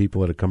some of the people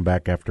that have come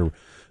back after,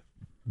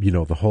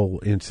 the whole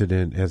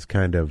incident has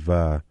kind of,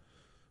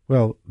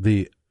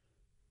 the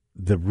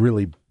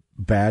really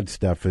bad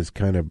stuff has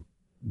kind of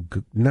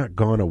not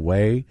gone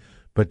away,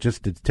 but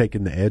just it's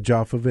taken the edge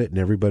off of it, and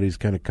everybody's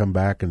kind of come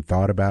back and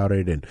thought about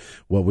it and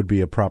what would be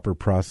a proper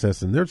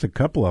process. And there's a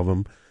couple of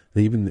them,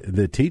 even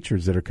the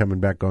teachers that are coming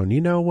back going, you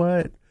know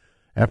what?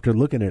 After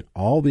looking at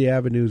all the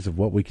avenues of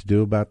what we could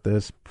do about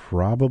this,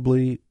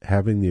 probably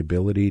having the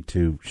ability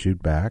to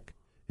shoot back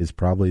is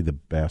probably the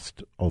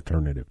best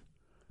alternative.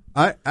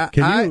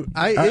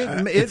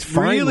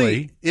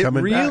 It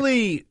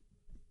really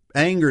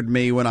angered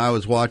me when I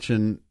was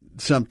watching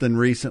something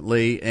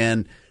recently,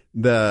 and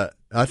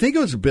I think it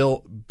was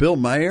Bill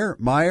Meyer.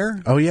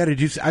 Oh yeah,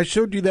 I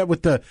showed you that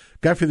with the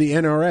guy for the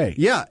NRA.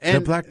 Yeah, and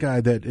the black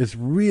guy that is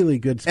really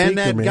good speaker. And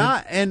that man.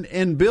 guy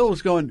and Bill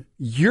was going,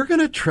 "You're going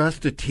to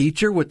trust a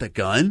teacher with a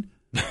gun?"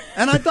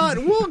 And I thought,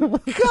 well,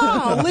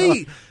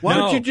 golly, why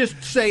don't you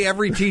just say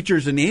every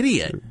teacher's an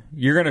idiot?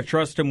 You're going to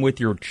trust them with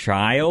your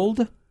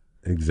child?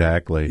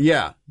 Exactly.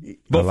 Yeah.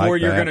 Before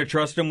you're going to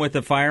trust them with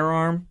a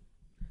firearm?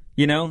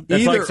 You know?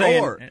 That's Either like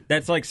saying, or.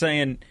 That's like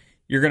saying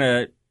you're going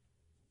to...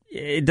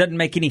 It doesn't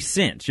make any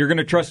sense. You're going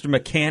to trust a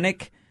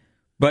mechanic,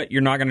 but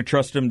you're not going to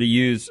trust them to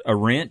use a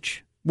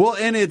wrench? Well,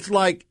 and it's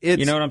like...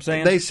 you know what I'm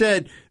saying? They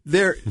said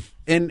they're...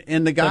 And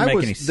the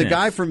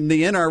guy from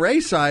the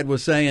NRA side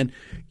was saying...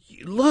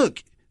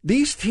 Look,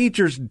 these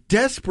teachers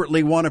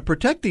desperately want to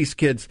protect these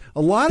kids.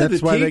 A lot of the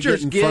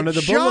teachers get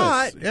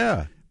shot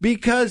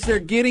because they're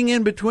getting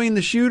in between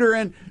the shooter.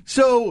 And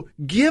so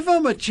give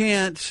them a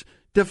chance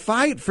to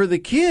fight for the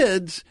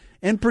kids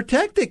and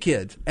protect the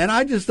kids. And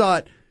I just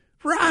thought,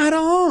 right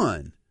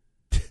on.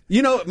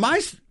 You know, my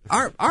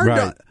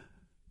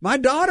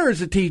daughter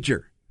is a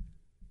teacher.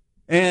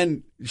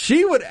 And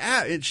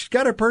she's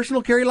got her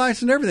personal carry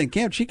license and everything.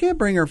 She can't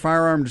bring her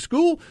firearm to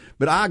school,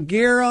 but I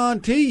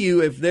guarantee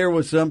you if there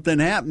was something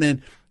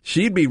happening,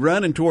 she'd be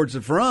running towards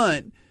the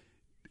front,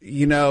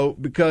 you know,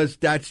 because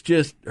that's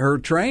just her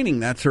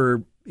training. That's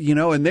her, you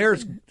know, and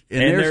there's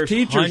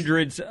teachers,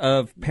 hundreds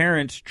of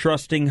parents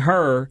trusting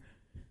her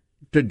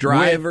to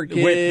drive her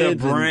kids. With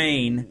the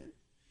brain,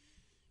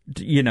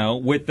 you know,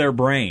 with their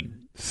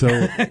brain.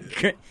 So,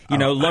 you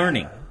know,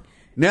 learning.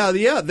 Now,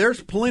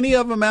 there's plenty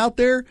of them out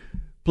there.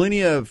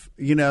 Plenty of,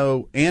 you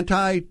know,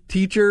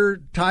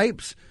 anti-teacher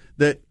types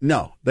that,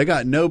 no, they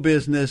got no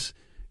business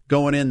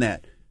going in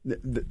that.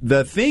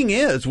 The thing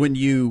is, when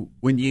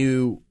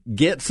you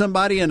get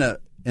somebody in a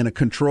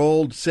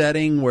controlled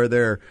setting where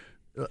they're,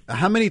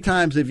 how many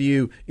times have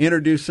you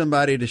introduced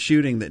somebody to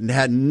shooting that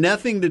had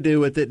nothing to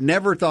do with it,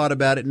 never thought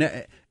about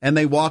it, and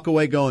they walk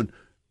away going,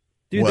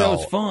 dude, that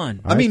was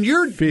fun. I mean,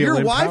 your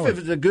wife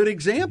is a good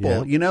example.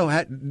 Yeah. You know,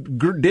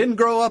 didn't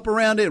grow up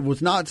around it.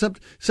 Was not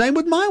something. Same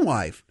with my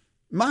wife.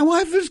 My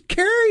wife is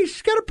carry.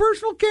 She's got a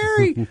personal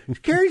carry. She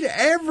carries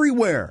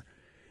everywhere.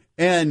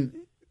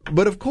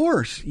 But of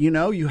course, you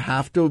know, you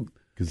have to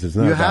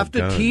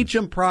teach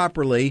them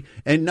properly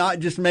and not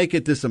just make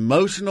it this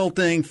emotional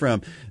thing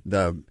from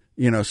the,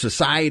 you know,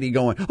 society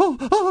going,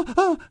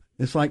 oh.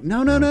 It's like,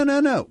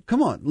 no.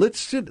 Come on,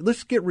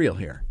 let's get real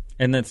here.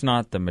 And that's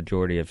not the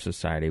majority of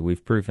society.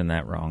 We've proven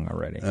that wrong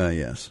already.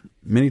 Yes,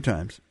 many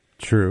times.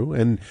 True,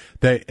 and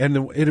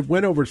it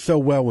went over so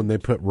well when they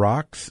put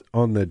rocks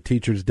on the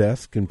teacher's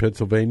desk in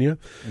Pennsylvania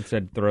and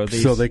said throw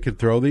these, so they could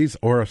throw these,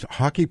 or a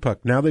hockey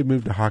puck. Now they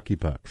moved to hockey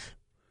pucks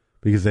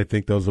because they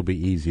think those will be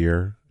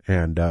easier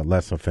and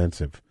less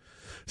offensive.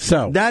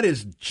 So that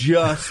is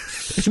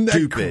just isn't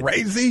stupid. That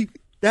crazy?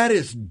 That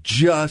is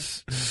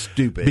just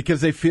stupid because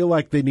they feel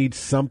like they need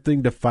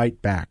something to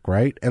fight back.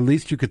 Right? At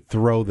least you could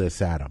throw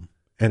this at them,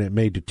 and it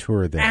may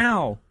deter them.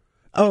 Ow.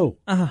 Oh,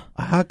 a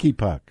hockey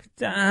puck.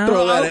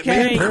 Throw that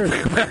okay.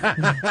 at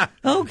me.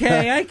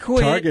 Okay, I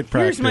quit. Target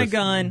practice. Here's my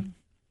gun.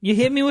 You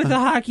hit me with a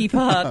hockey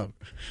puck.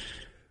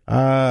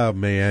 Oh,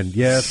 man.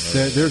 Yes,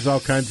 there's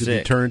all kinds of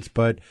deterrents,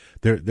 but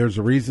there's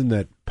a reason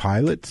that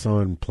pilots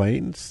on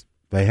planes,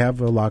 they have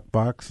a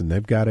lockbox, and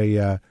they've got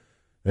a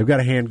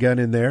handgun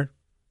in there,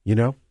 you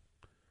know?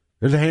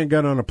 There's a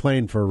handgun on a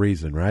plane for a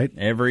reason, right?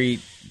 Every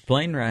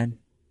plane ride.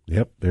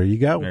 Yep, there you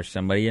go. There's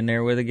somebody in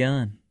there with a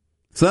gun.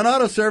 Sun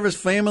Auto Service,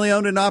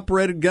 family-owned and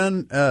operated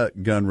gun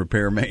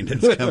repair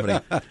maintenance company.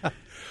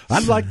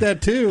 I'd like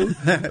that, too.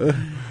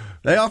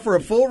 They offer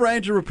a full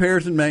range of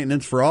repairs and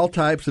maintenance for all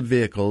types of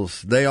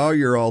vehicles. They are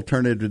your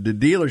alternative to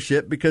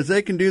dealership because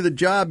they can do the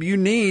job you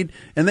need,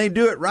 and they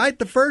do it right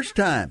the first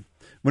time.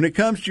 When it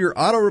comes to your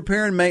auto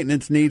repair and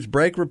maintenance needs,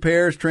 brake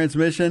repairs,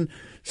 transmission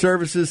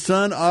services,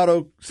 Sun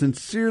Auto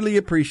sincerely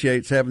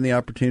appreciates having the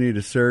opportunity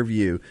to serve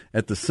you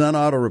at the Sun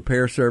Auto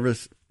Repair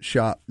Service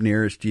shop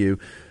nearest you.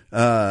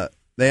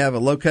 They have a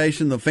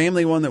location, the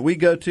family one that we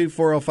go to,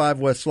 405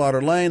 West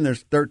Slaughter Lane.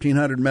 There's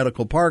 1300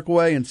 Medical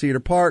Parkway in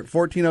Cedar Park,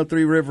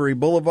 1403 Rivery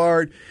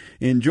Boulevard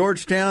in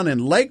Georgetown, and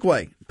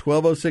Lakeway,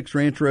 1206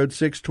 Ranch Road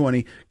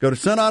 620. Go to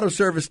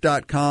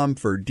sunautoservice.com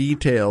for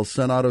details,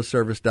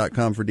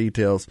 sunautoservice.com for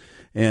details.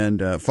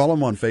 And follow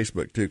them on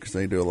Facebook, too, because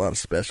they do a lot of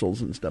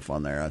specials and stuff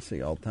on there I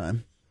see all the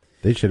time.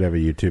 They should have a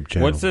YouTube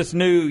channel. What's this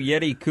new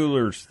Yeti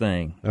Coolers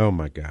thing? Oh,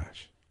 my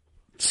gosh.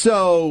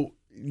 So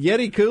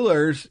Yeti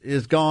Coolers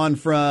is gone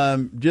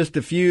from just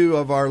a few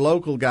of our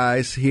local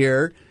guys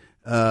here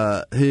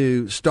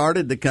who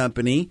started the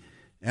company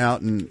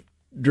out in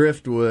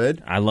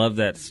Driftwood. I love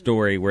that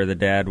story where the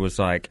dad was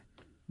like,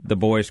 the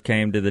boys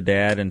came to the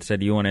dad and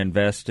said, you want to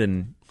invest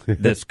in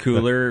this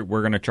cooler?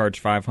 We're going to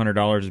charge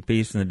 $500 a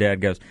piece. And the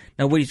dad goes,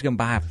 nobody's going to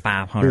buy a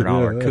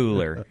 $500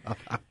 cooler.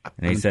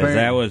 And he says,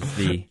 that was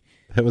the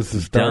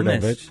start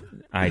of it.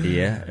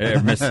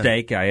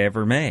 Mistake I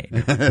ever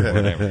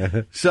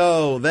made.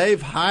 So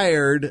they've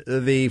hired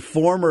the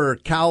former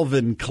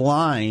Calvin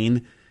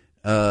Klein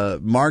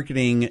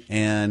marketing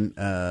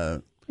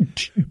and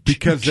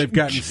because they've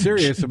gotten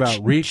serious about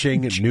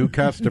reaching new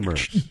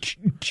customers.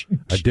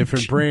 A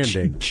different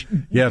branding.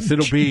 Yes,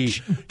 it'll be,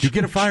 you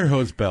get a fire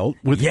hose belt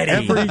with Yeti.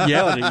 every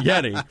Yeti.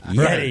 Yeti.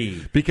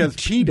 Right. Because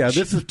PETA,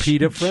 this is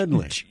PETA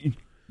friendly.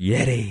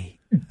 Yeti.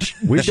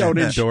 We don't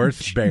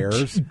endorse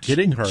bears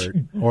getting hurt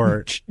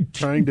or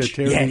trying to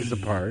tear these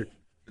apart.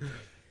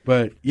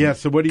 But, yeah,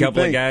 so what do you think?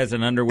 Couple of guys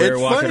in underwear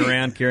walking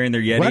around carrying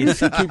their Yetis. Why does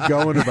he keep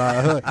going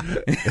about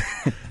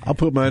I'll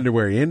put my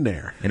underwear in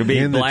there. It'll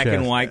be black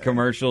and white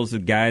commercials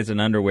of guys in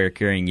underwear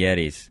carrying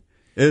Yetis.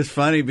 It's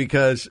funny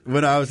because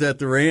when I was at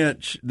the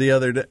ranch the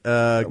other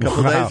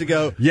couple of days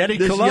ago, Yeti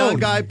this cologne. young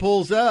guy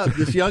pulls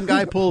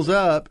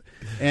up,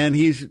 and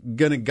he's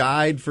going to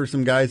guide for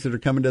some guys that are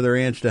coming to the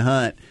ranch to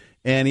hunt.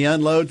 And he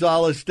unloads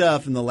all his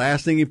stuff, and the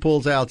last thing he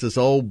pulls out is this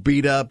old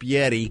beat-up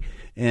Yeti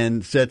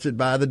and sets it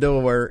by the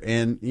door,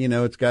 and,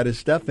 it's got his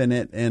stuff in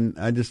it. And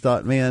I just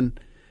thought, man,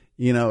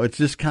 it's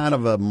just kind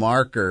of a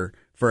marker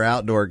for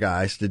outdoor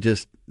guys to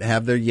just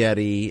have their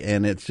Yeti,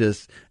 and it's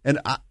just – and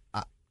I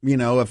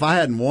if I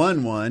hadn't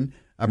won one,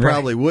 I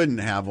probably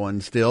wouldn't have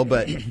one still.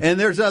 But and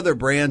there's other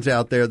brands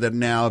out there that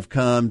now have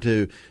come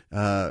to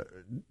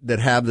that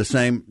have the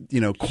same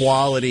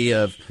quality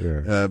of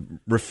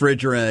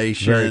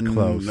refrigeration. Very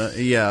close.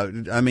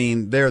 I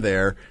mean they're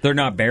there. They're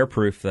not bear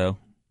proof though.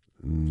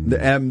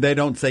 They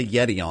don't say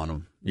Yeti on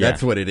them. Yeah.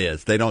 That's what it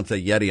is. They don't say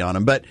Yeti on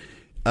them. But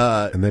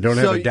and they don't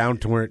have a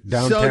downtown.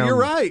 So you're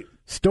right.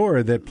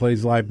 Store that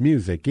plays live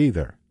music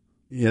either.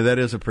 Yeah, that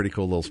is a pretty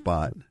cool little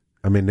spot.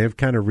 I mean, they've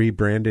kind of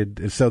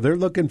rebranded, so they're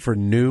looking for a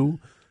new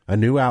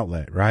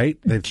outlet, right?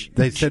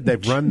 They said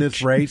they've run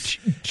this race.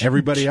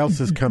 Everybody else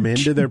has come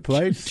into their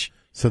place,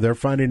 so they're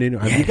finding it.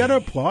 You got to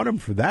applaud them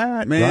for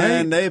that,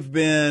 man. Right? They've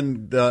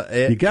been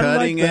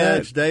cutting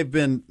edge.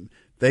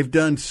 They've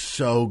done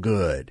so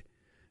good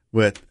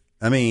with.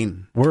 I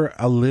mean, we're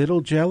a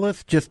little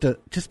jealous, just a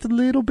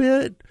little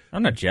bit.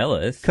 I'm not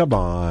jealous. Come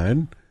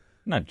on.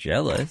 I'm not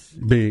jealous.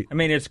 I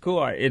mean, it's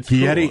cool. It's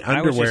the cool. Yeti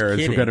underwear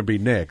is going to be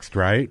next,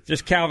 right?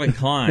 Just Calvin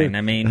Klein.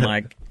 I mean,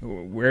 like,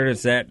 where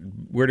does that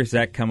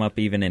come up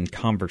even in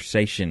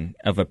conversation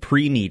of a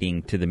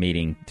pre-meeting to the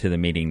meeting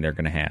they're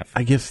going to have?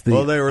 I guess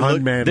their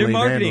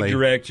marketing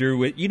director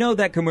with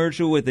that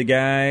commercial with the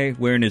guy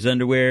wearing his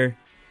underwear.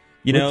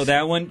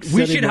 That one?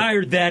 We should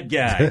hire that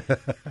guy.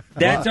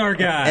 That's our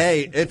guy.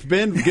 Hey, it's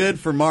been good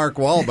for Mark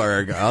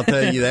Wahlberg, I'll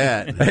tell you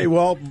that. Hey,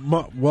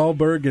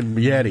 Wahlberg and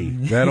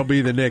Yeti. That'll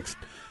be the next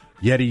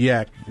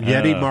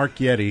Yeti, Mark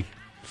Yeti.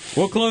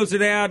 We'll close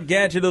it out.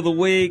 Gadget of the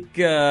Week.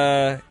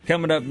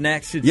 Coming up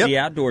next, it's the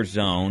Outdoor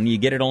Zone. You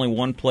get it only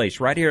one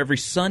place, right here every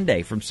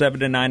Sunday from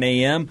 7 to 9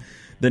 a.m.,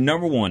 the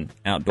number one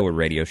outdoor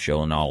radio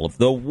show in all of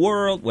the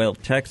world. Well,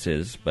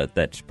 Texas, but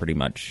that's pretty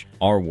much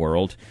our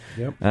world.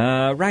 Yep.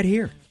 Right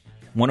here.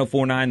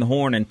 104.9 The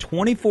Horn and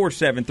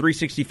 24/7,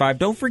 365.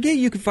 Don't forget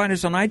you can find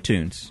us on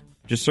iTunes.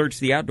 Just search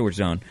The Outdoor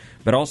Zone,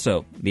 but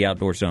also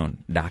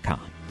theoutdoorzone.com.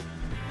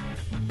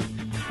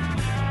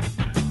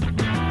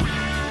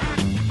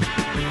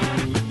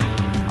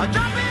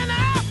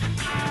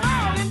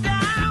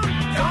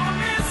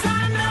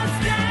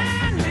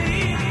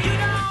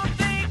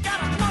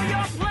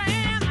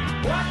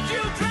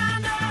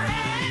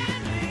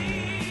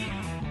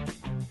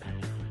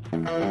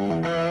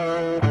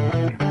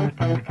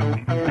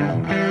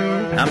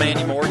 I'm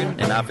Andy Morgan,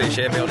 and I fish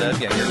FLW, and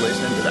you're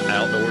listening to the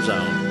Outdoor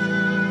Zone.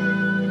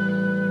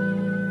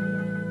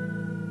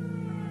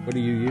 What do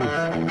you use? We're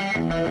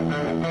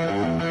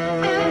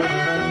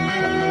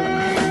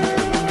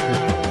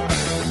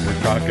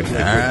talking.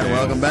 All right,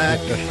 welcome back.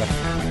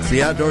 It's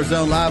the Outdoor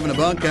Zone live in the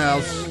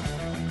bunkhouse.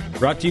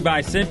 Brought to you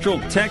by Central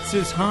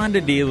Texas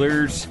Honda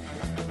Dealers.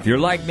 If you're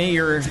like me,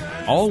 you're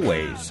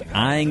always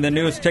eyeing the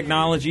newest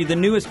technology, the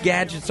newest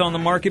gadgets on the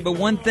market, but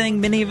one thing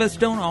many of us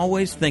don't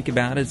always think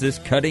about is this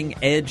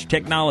cutting-edge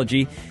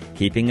technology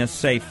keeping us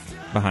safe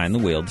behind the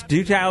wheel. The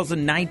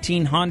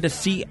 2019 Honda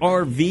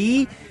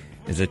CR-V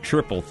is a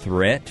triple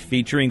threat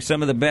featuring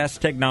some of the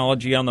best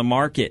technology on the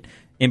market.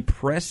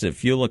 Impressive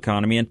fuel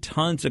economy and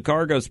tons of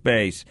cargo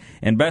space.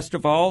 And best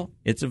of all,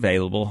 it's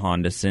available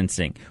Honda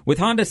Sensing. With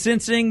Honda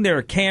Sensing, there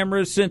are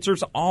cameras,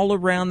 sensors all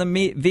around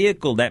the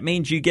vehicle. That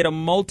means you get a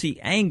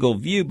multi-angle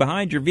view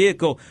behind your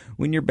vehicle.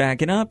 When you're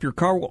backing up, your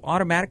car will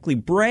automatically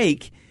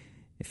brake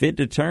if it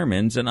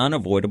determines an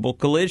unavoidable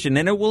collision.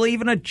 And it will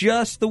even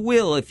adjust the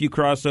wheel if you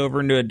cross over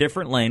into a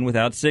different lane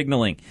without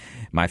signaling.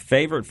 My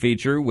favorite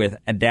feature with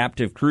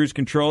adaptive cruise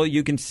control,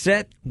 you can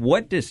set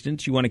what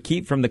distance you want to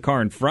keep from the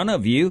car in front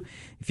of you.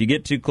 If you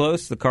get too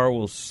close, the car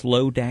will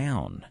slow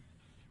down.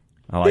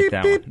 I like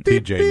that one.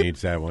 TJ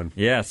needs that one.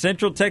 Yeah,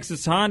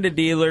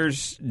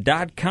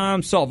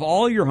 CentralTexasHondaDealers.com. Solve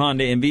all your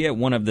Honda envy at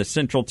one of the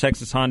Central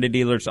Texas Honda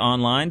dealers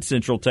online,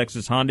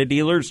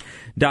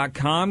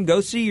 CentralTexasHondaDealers.com.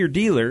 Go see your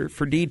dealer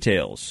for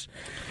details.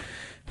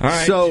 All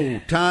right. So,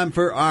 time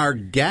for our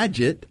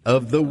gadget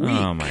of the week.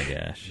 Oh, my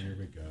gosh. Here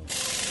we go.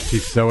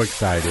 He's so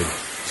excited.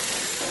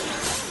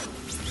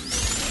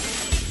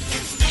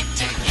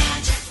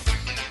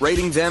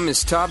 Rating them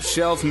as top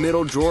shelf,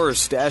 middle drawer, or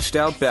stashed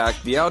out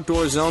back, the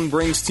Outdoor Zone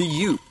brings to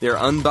you their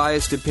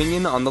unbiased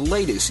opinion on the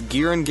latest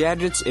gear and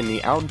gadgets in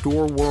the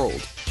outdoor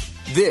world.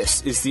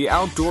 This is the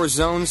Outdoor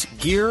Zone's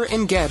Gear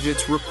and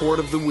Gadgets Report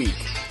of the Week.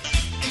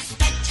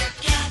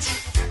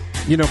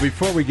 You know,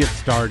 before we get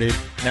started,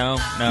 No,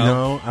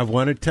 I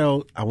want to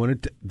tell.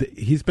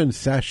 He's been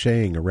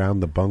sashaying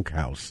around the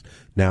bunkhouse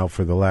now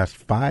for the last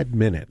 5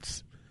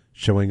 minutes,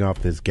 showing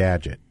off this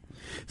gadget.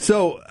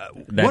 So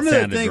one of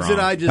the things wrong.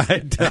 that I just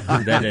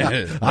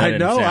I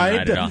know.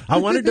 I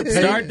wanted to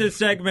start this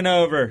segment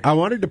over. I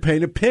wanted to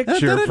paint a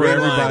picture for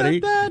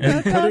everybody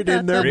and put it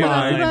in their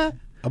mind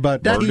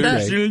about Salt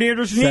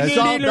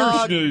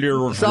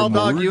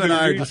Dog, you and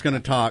I are just going to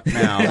talk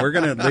now. We're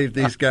going to leave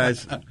these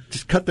guys,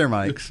 just cut their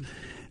mics.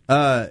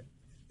 I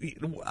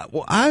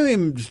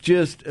am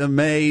just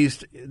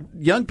amazed.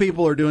 Young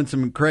people are doing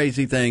some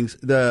crazy things.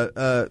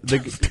 They're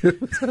doing some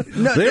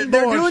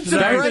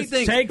great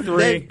things. Take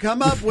 3. They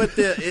came up with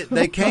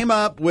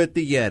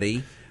the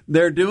Yeti.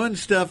 They're doing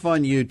stuff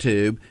on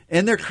YouTube,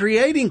 and they're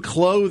creating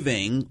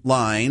clothing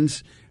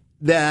lines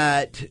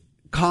that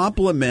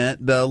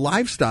complement the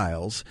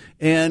lifestyles.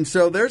 And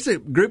so there's a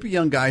group of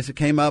young guys that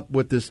came up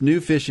with this new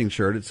fishing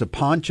shirt. It's a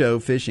poncho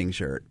fishing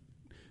shirt.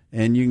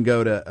 And you can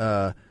go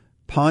to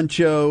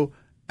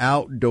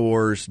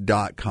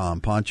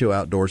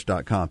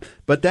ponchooutdoors.com.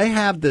 But they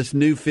have this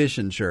new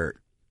fishing shirt.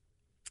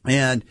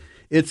 And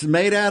it's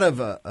made out of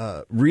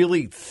a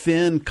really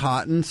thin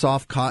cotton,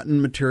 soft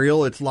cotton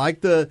material. It's like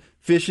the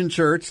fishing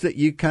shirts that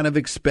you kind of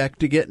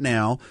expect to get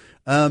now.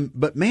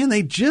 But, man,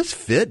 they just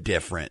fit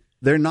different.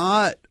 They're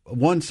not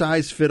one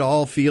size fit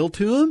all feel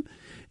to them,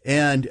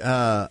 and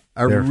I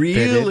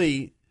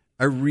really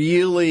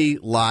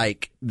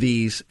like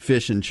these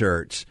fishing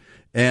shirts.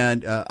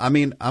 And I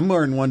mean, I'm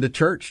wearing one to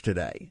church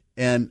today,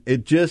 and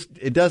it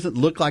doesn't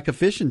look like a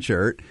fishing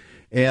shirt.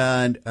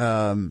 And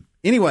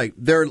anyway,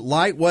 they're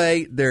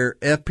lightweight, they're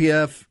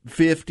FPF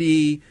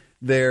 50,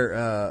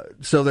 they're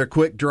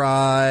quick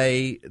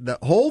dry. The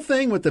whole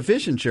thing with the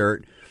fishing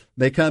shirt.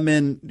 They come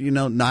in,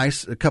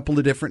 nice, a couple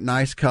of different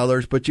nice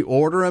colors, but you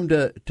order them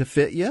to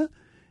fit you.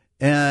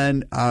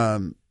 And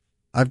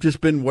I've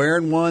just been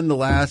wearing one the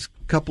last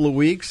couple of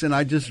weeks, and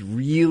I just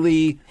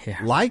really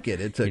like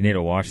it. You need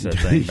to wash that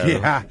thing better.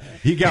 Yeah,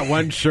 he got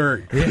one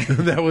shirt.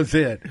 That was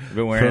it. I've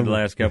been wearing it the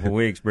last couple of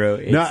weeks, bro.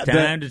 It's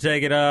time to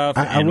take it off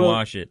and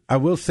wash it. I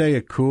will say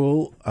a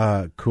cool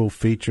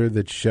feature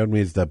that showed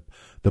me is the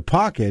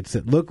pockets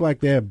that look like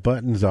they have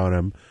buttons on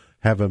them.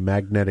 Have a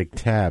magnetic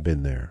tab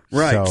in there.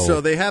 Right. So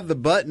they have the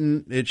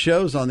button. It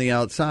shows on the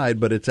outside,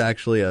 but it's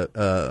actually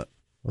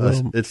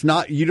it's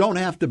not. You don't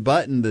have to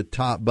button the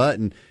top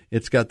button.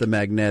 It's got the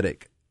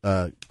magnetic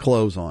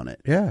close on it.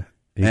 Yeah.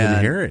 You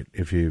can hear it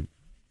if you.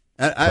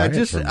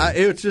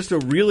 It's just a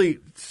really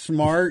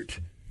smart.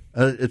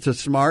 It's a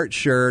smart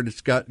shirt.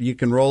 You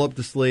can roll up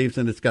the sleeves,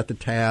 and it's got the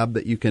tab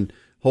that you can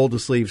hold the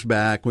sleeves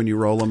back when you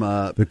roll them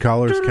up. The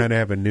collars kind of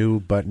have a new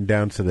button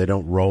down so they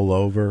don't roll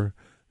over.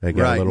 They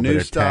got a little bit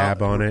of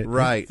tab on it.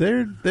 Right.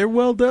 They're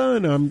well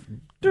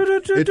done.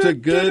 It's a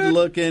good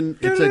looking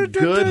shirt.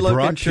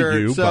 Brought to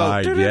you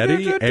by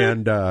Yeti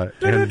and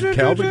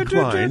Calvin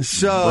Klein.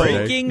 So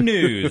breaking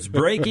news.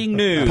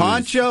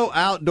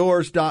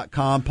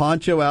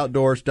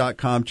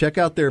 Ponchooutdoors.com. Check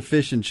out their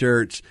fishing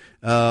shirts.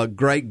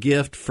 Great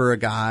gift for a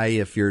guy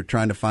if you're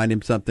trying to find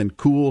him something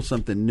cool,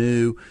 something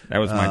new. That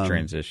was my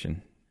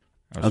transition.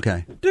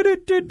 Okay.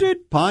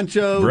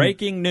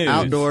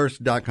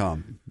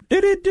 Ponchooutdoors.com.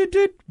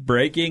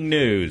 Breaking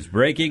news.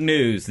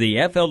 The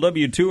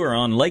FLW Tour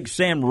on Lake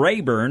Sam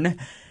Rayburn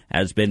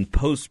has been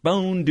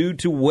postponed due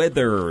to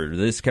weather.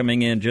 This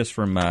coming in just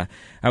from,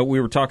 we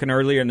were talking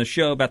earlier in the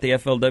show about the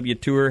FLW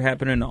Tour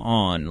happening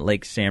on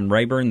Lake Sam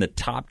Rayburn. The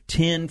top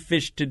 10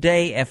 fish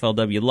today.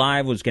 FLW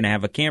Live was going to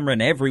have a camera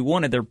in every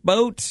one of their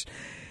boats.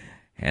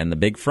 And the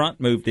big front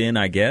moved in,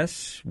 I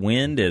guess.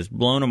 Wind has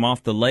blown them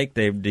off the lake.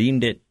 They've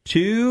deemed it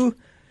too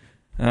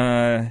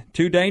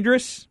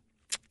dangerous.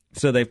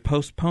 So they've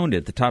postponed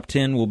it. The top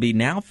 10 will be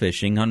now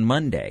fishing on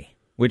Monday,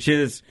 which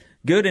is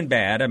good and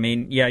bad. I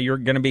mean, yeah, you're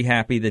going to be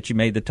happy that you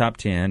made the top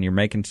 10. You're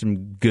making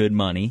some good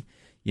money,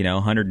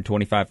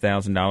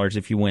 $125,000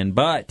 if you win.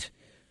 But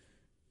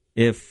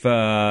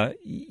the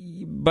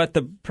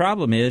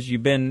problem is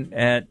you've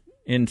been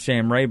in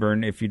Sam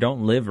Rayburn. If you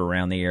don't live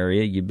around the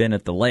area, you've been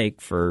at the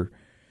lake for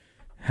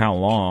how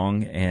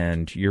long,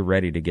 and you're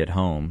ready to get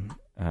home.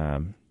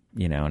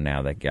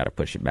 Now they got to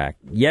push it back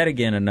yet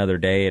again. Another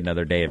day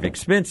of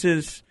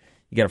expenses.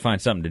 You got to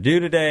find something to do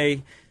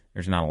today.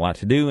 There's not a lot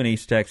to do in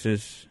East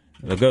Texas.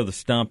 They'll go to the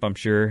stump, I'm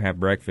sure, have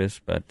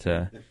breakfast, but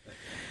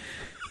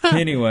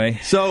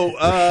anyway. So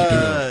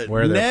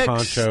wear their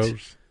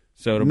ponchos.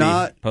 So it'll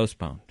be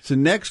postponed. So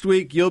next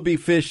week you'll be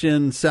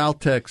fishing South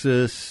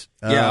Texas.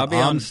 I'll be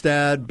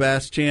Onstad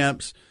Bass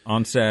Champs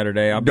on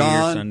Saturday. I'll be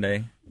here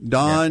Sunday.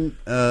 Don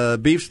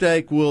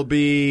Beefsteak will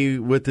be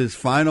with his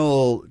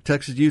final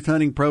Texas Youth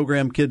Hunting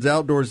Program Kids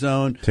Outdoor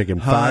Zone.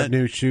 Taking 5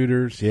 new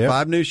shooters. Yep.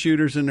 5 new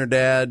shooters and their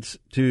dads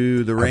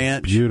to the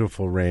ranch.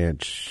 Beautiful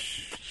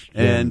ranch.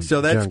 And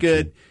so that's Junction.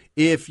 good.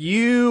 If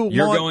you're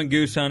going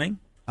goose hunting,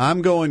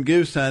 I'm going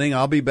goose hunting.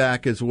 I'll be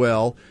back as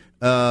well.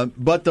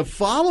 But the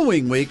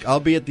following week,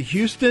 I'll be at the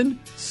Houston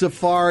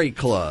Safari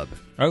Club.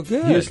 Oh,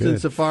 good. Houston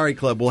Safari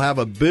Club. We'll have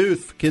a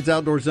booth. Kids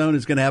Outdoor Zone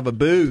is going to have a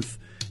booth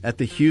at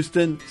the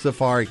Houston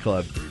Safari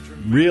Club.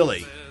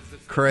 Really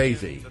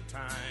crazy.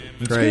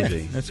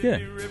 That's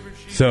good.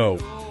 So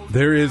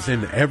there is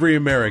in every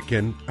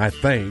American, I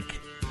think,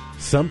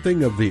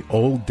 something of the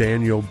old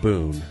Daniel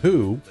Boone,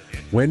 who,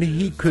 when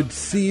he could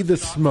see the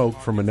smoke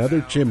from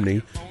another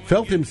chimney,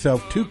 felt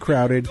himself too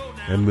crowded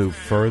and moved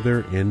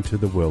further into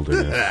the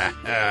wilderness.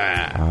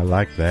 I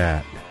like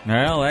that.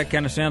 Well, that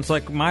kind of sounds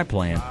like my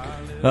plan.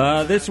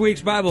 This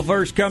week's Bible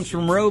verse comes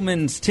from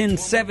Romans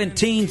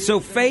 10:17. So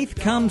faith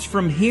comes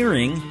from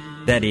hearing,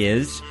 that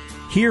is,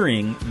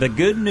 hearing the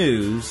good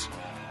news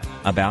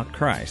about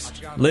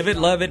Christ. Live it,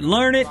 love it,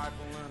 learn it.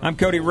 I'm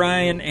Cody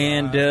Ryan,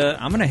 and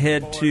I'm going to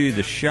head to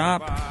the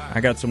shop. I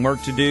got some work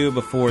to do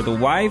before the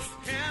wife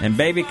and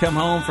baby come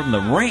home from the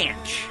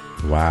ranch.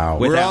 Wow.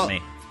 Without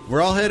me.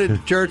 We're all headed to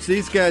church.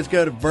 These guys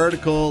go to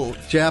Vertical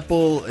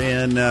Chapel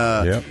in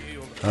Buda,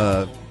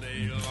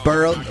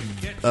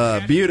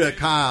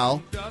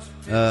 Kyle.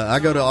 I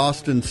go to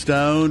Austin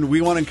Stone.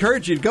 We want to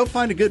encourage you to go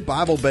find a good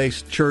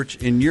Bible-based church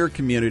in your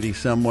community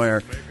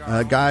somewhere.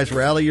 Guys,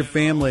 rally your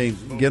family.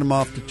 Get them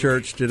off to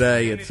church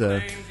today. It's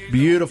a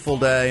beautiful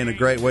day and a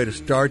great way to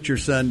start your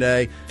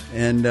Sunday.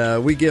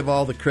 And we give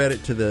all the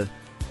credit to the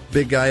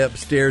big guy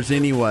upstairs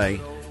anyway.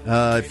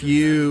 If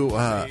you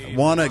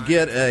want to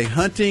get a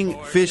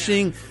hunting,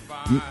 fishing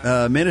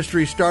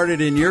ministry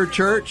started in your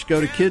church, go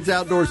to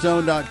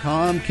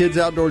kidsoutdoorzone.com,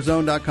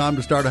 kidsoutdoorzone.com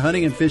to start a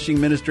hunting and fishing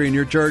ministry in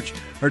your church,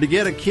 or to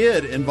get a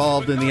kid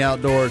involved in the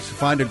outdoors.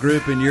 Find a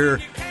group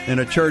in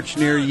a church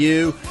near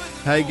you.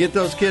 Hey, get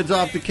those kids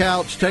off the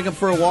couch, take them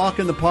for a walk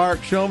in the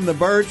park, show them the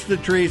birds, the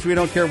trees. We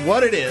don't care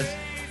what it is,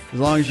 as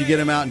long as you get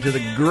them out into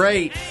the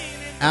great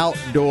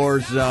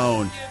outdoor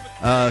zone.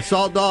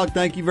 Salt Dog,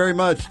 thank you very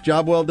much.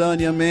 Job well done,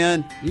 young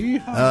man.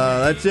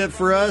 That's it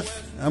for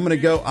us. I'm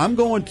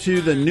going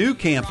to the new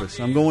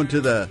campus. I'm going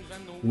to the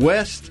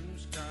West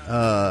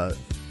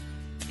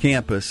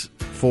campus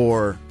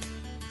for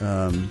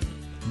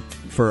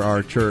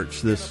our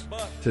church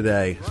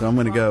today. So I'm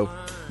going to go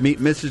meet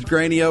Mrs.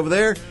 Greaney over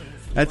there.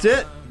 That's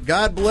it.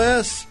 God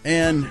bless,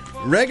 and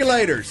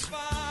regulators,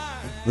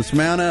 let's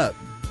mount up.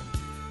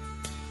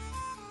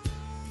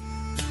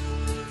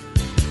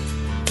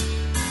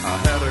 I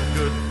had a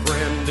good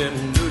friend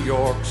in New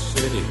York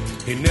City.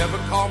 He never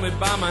called me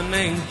by my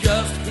name,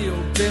 just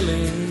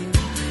Hillbilly.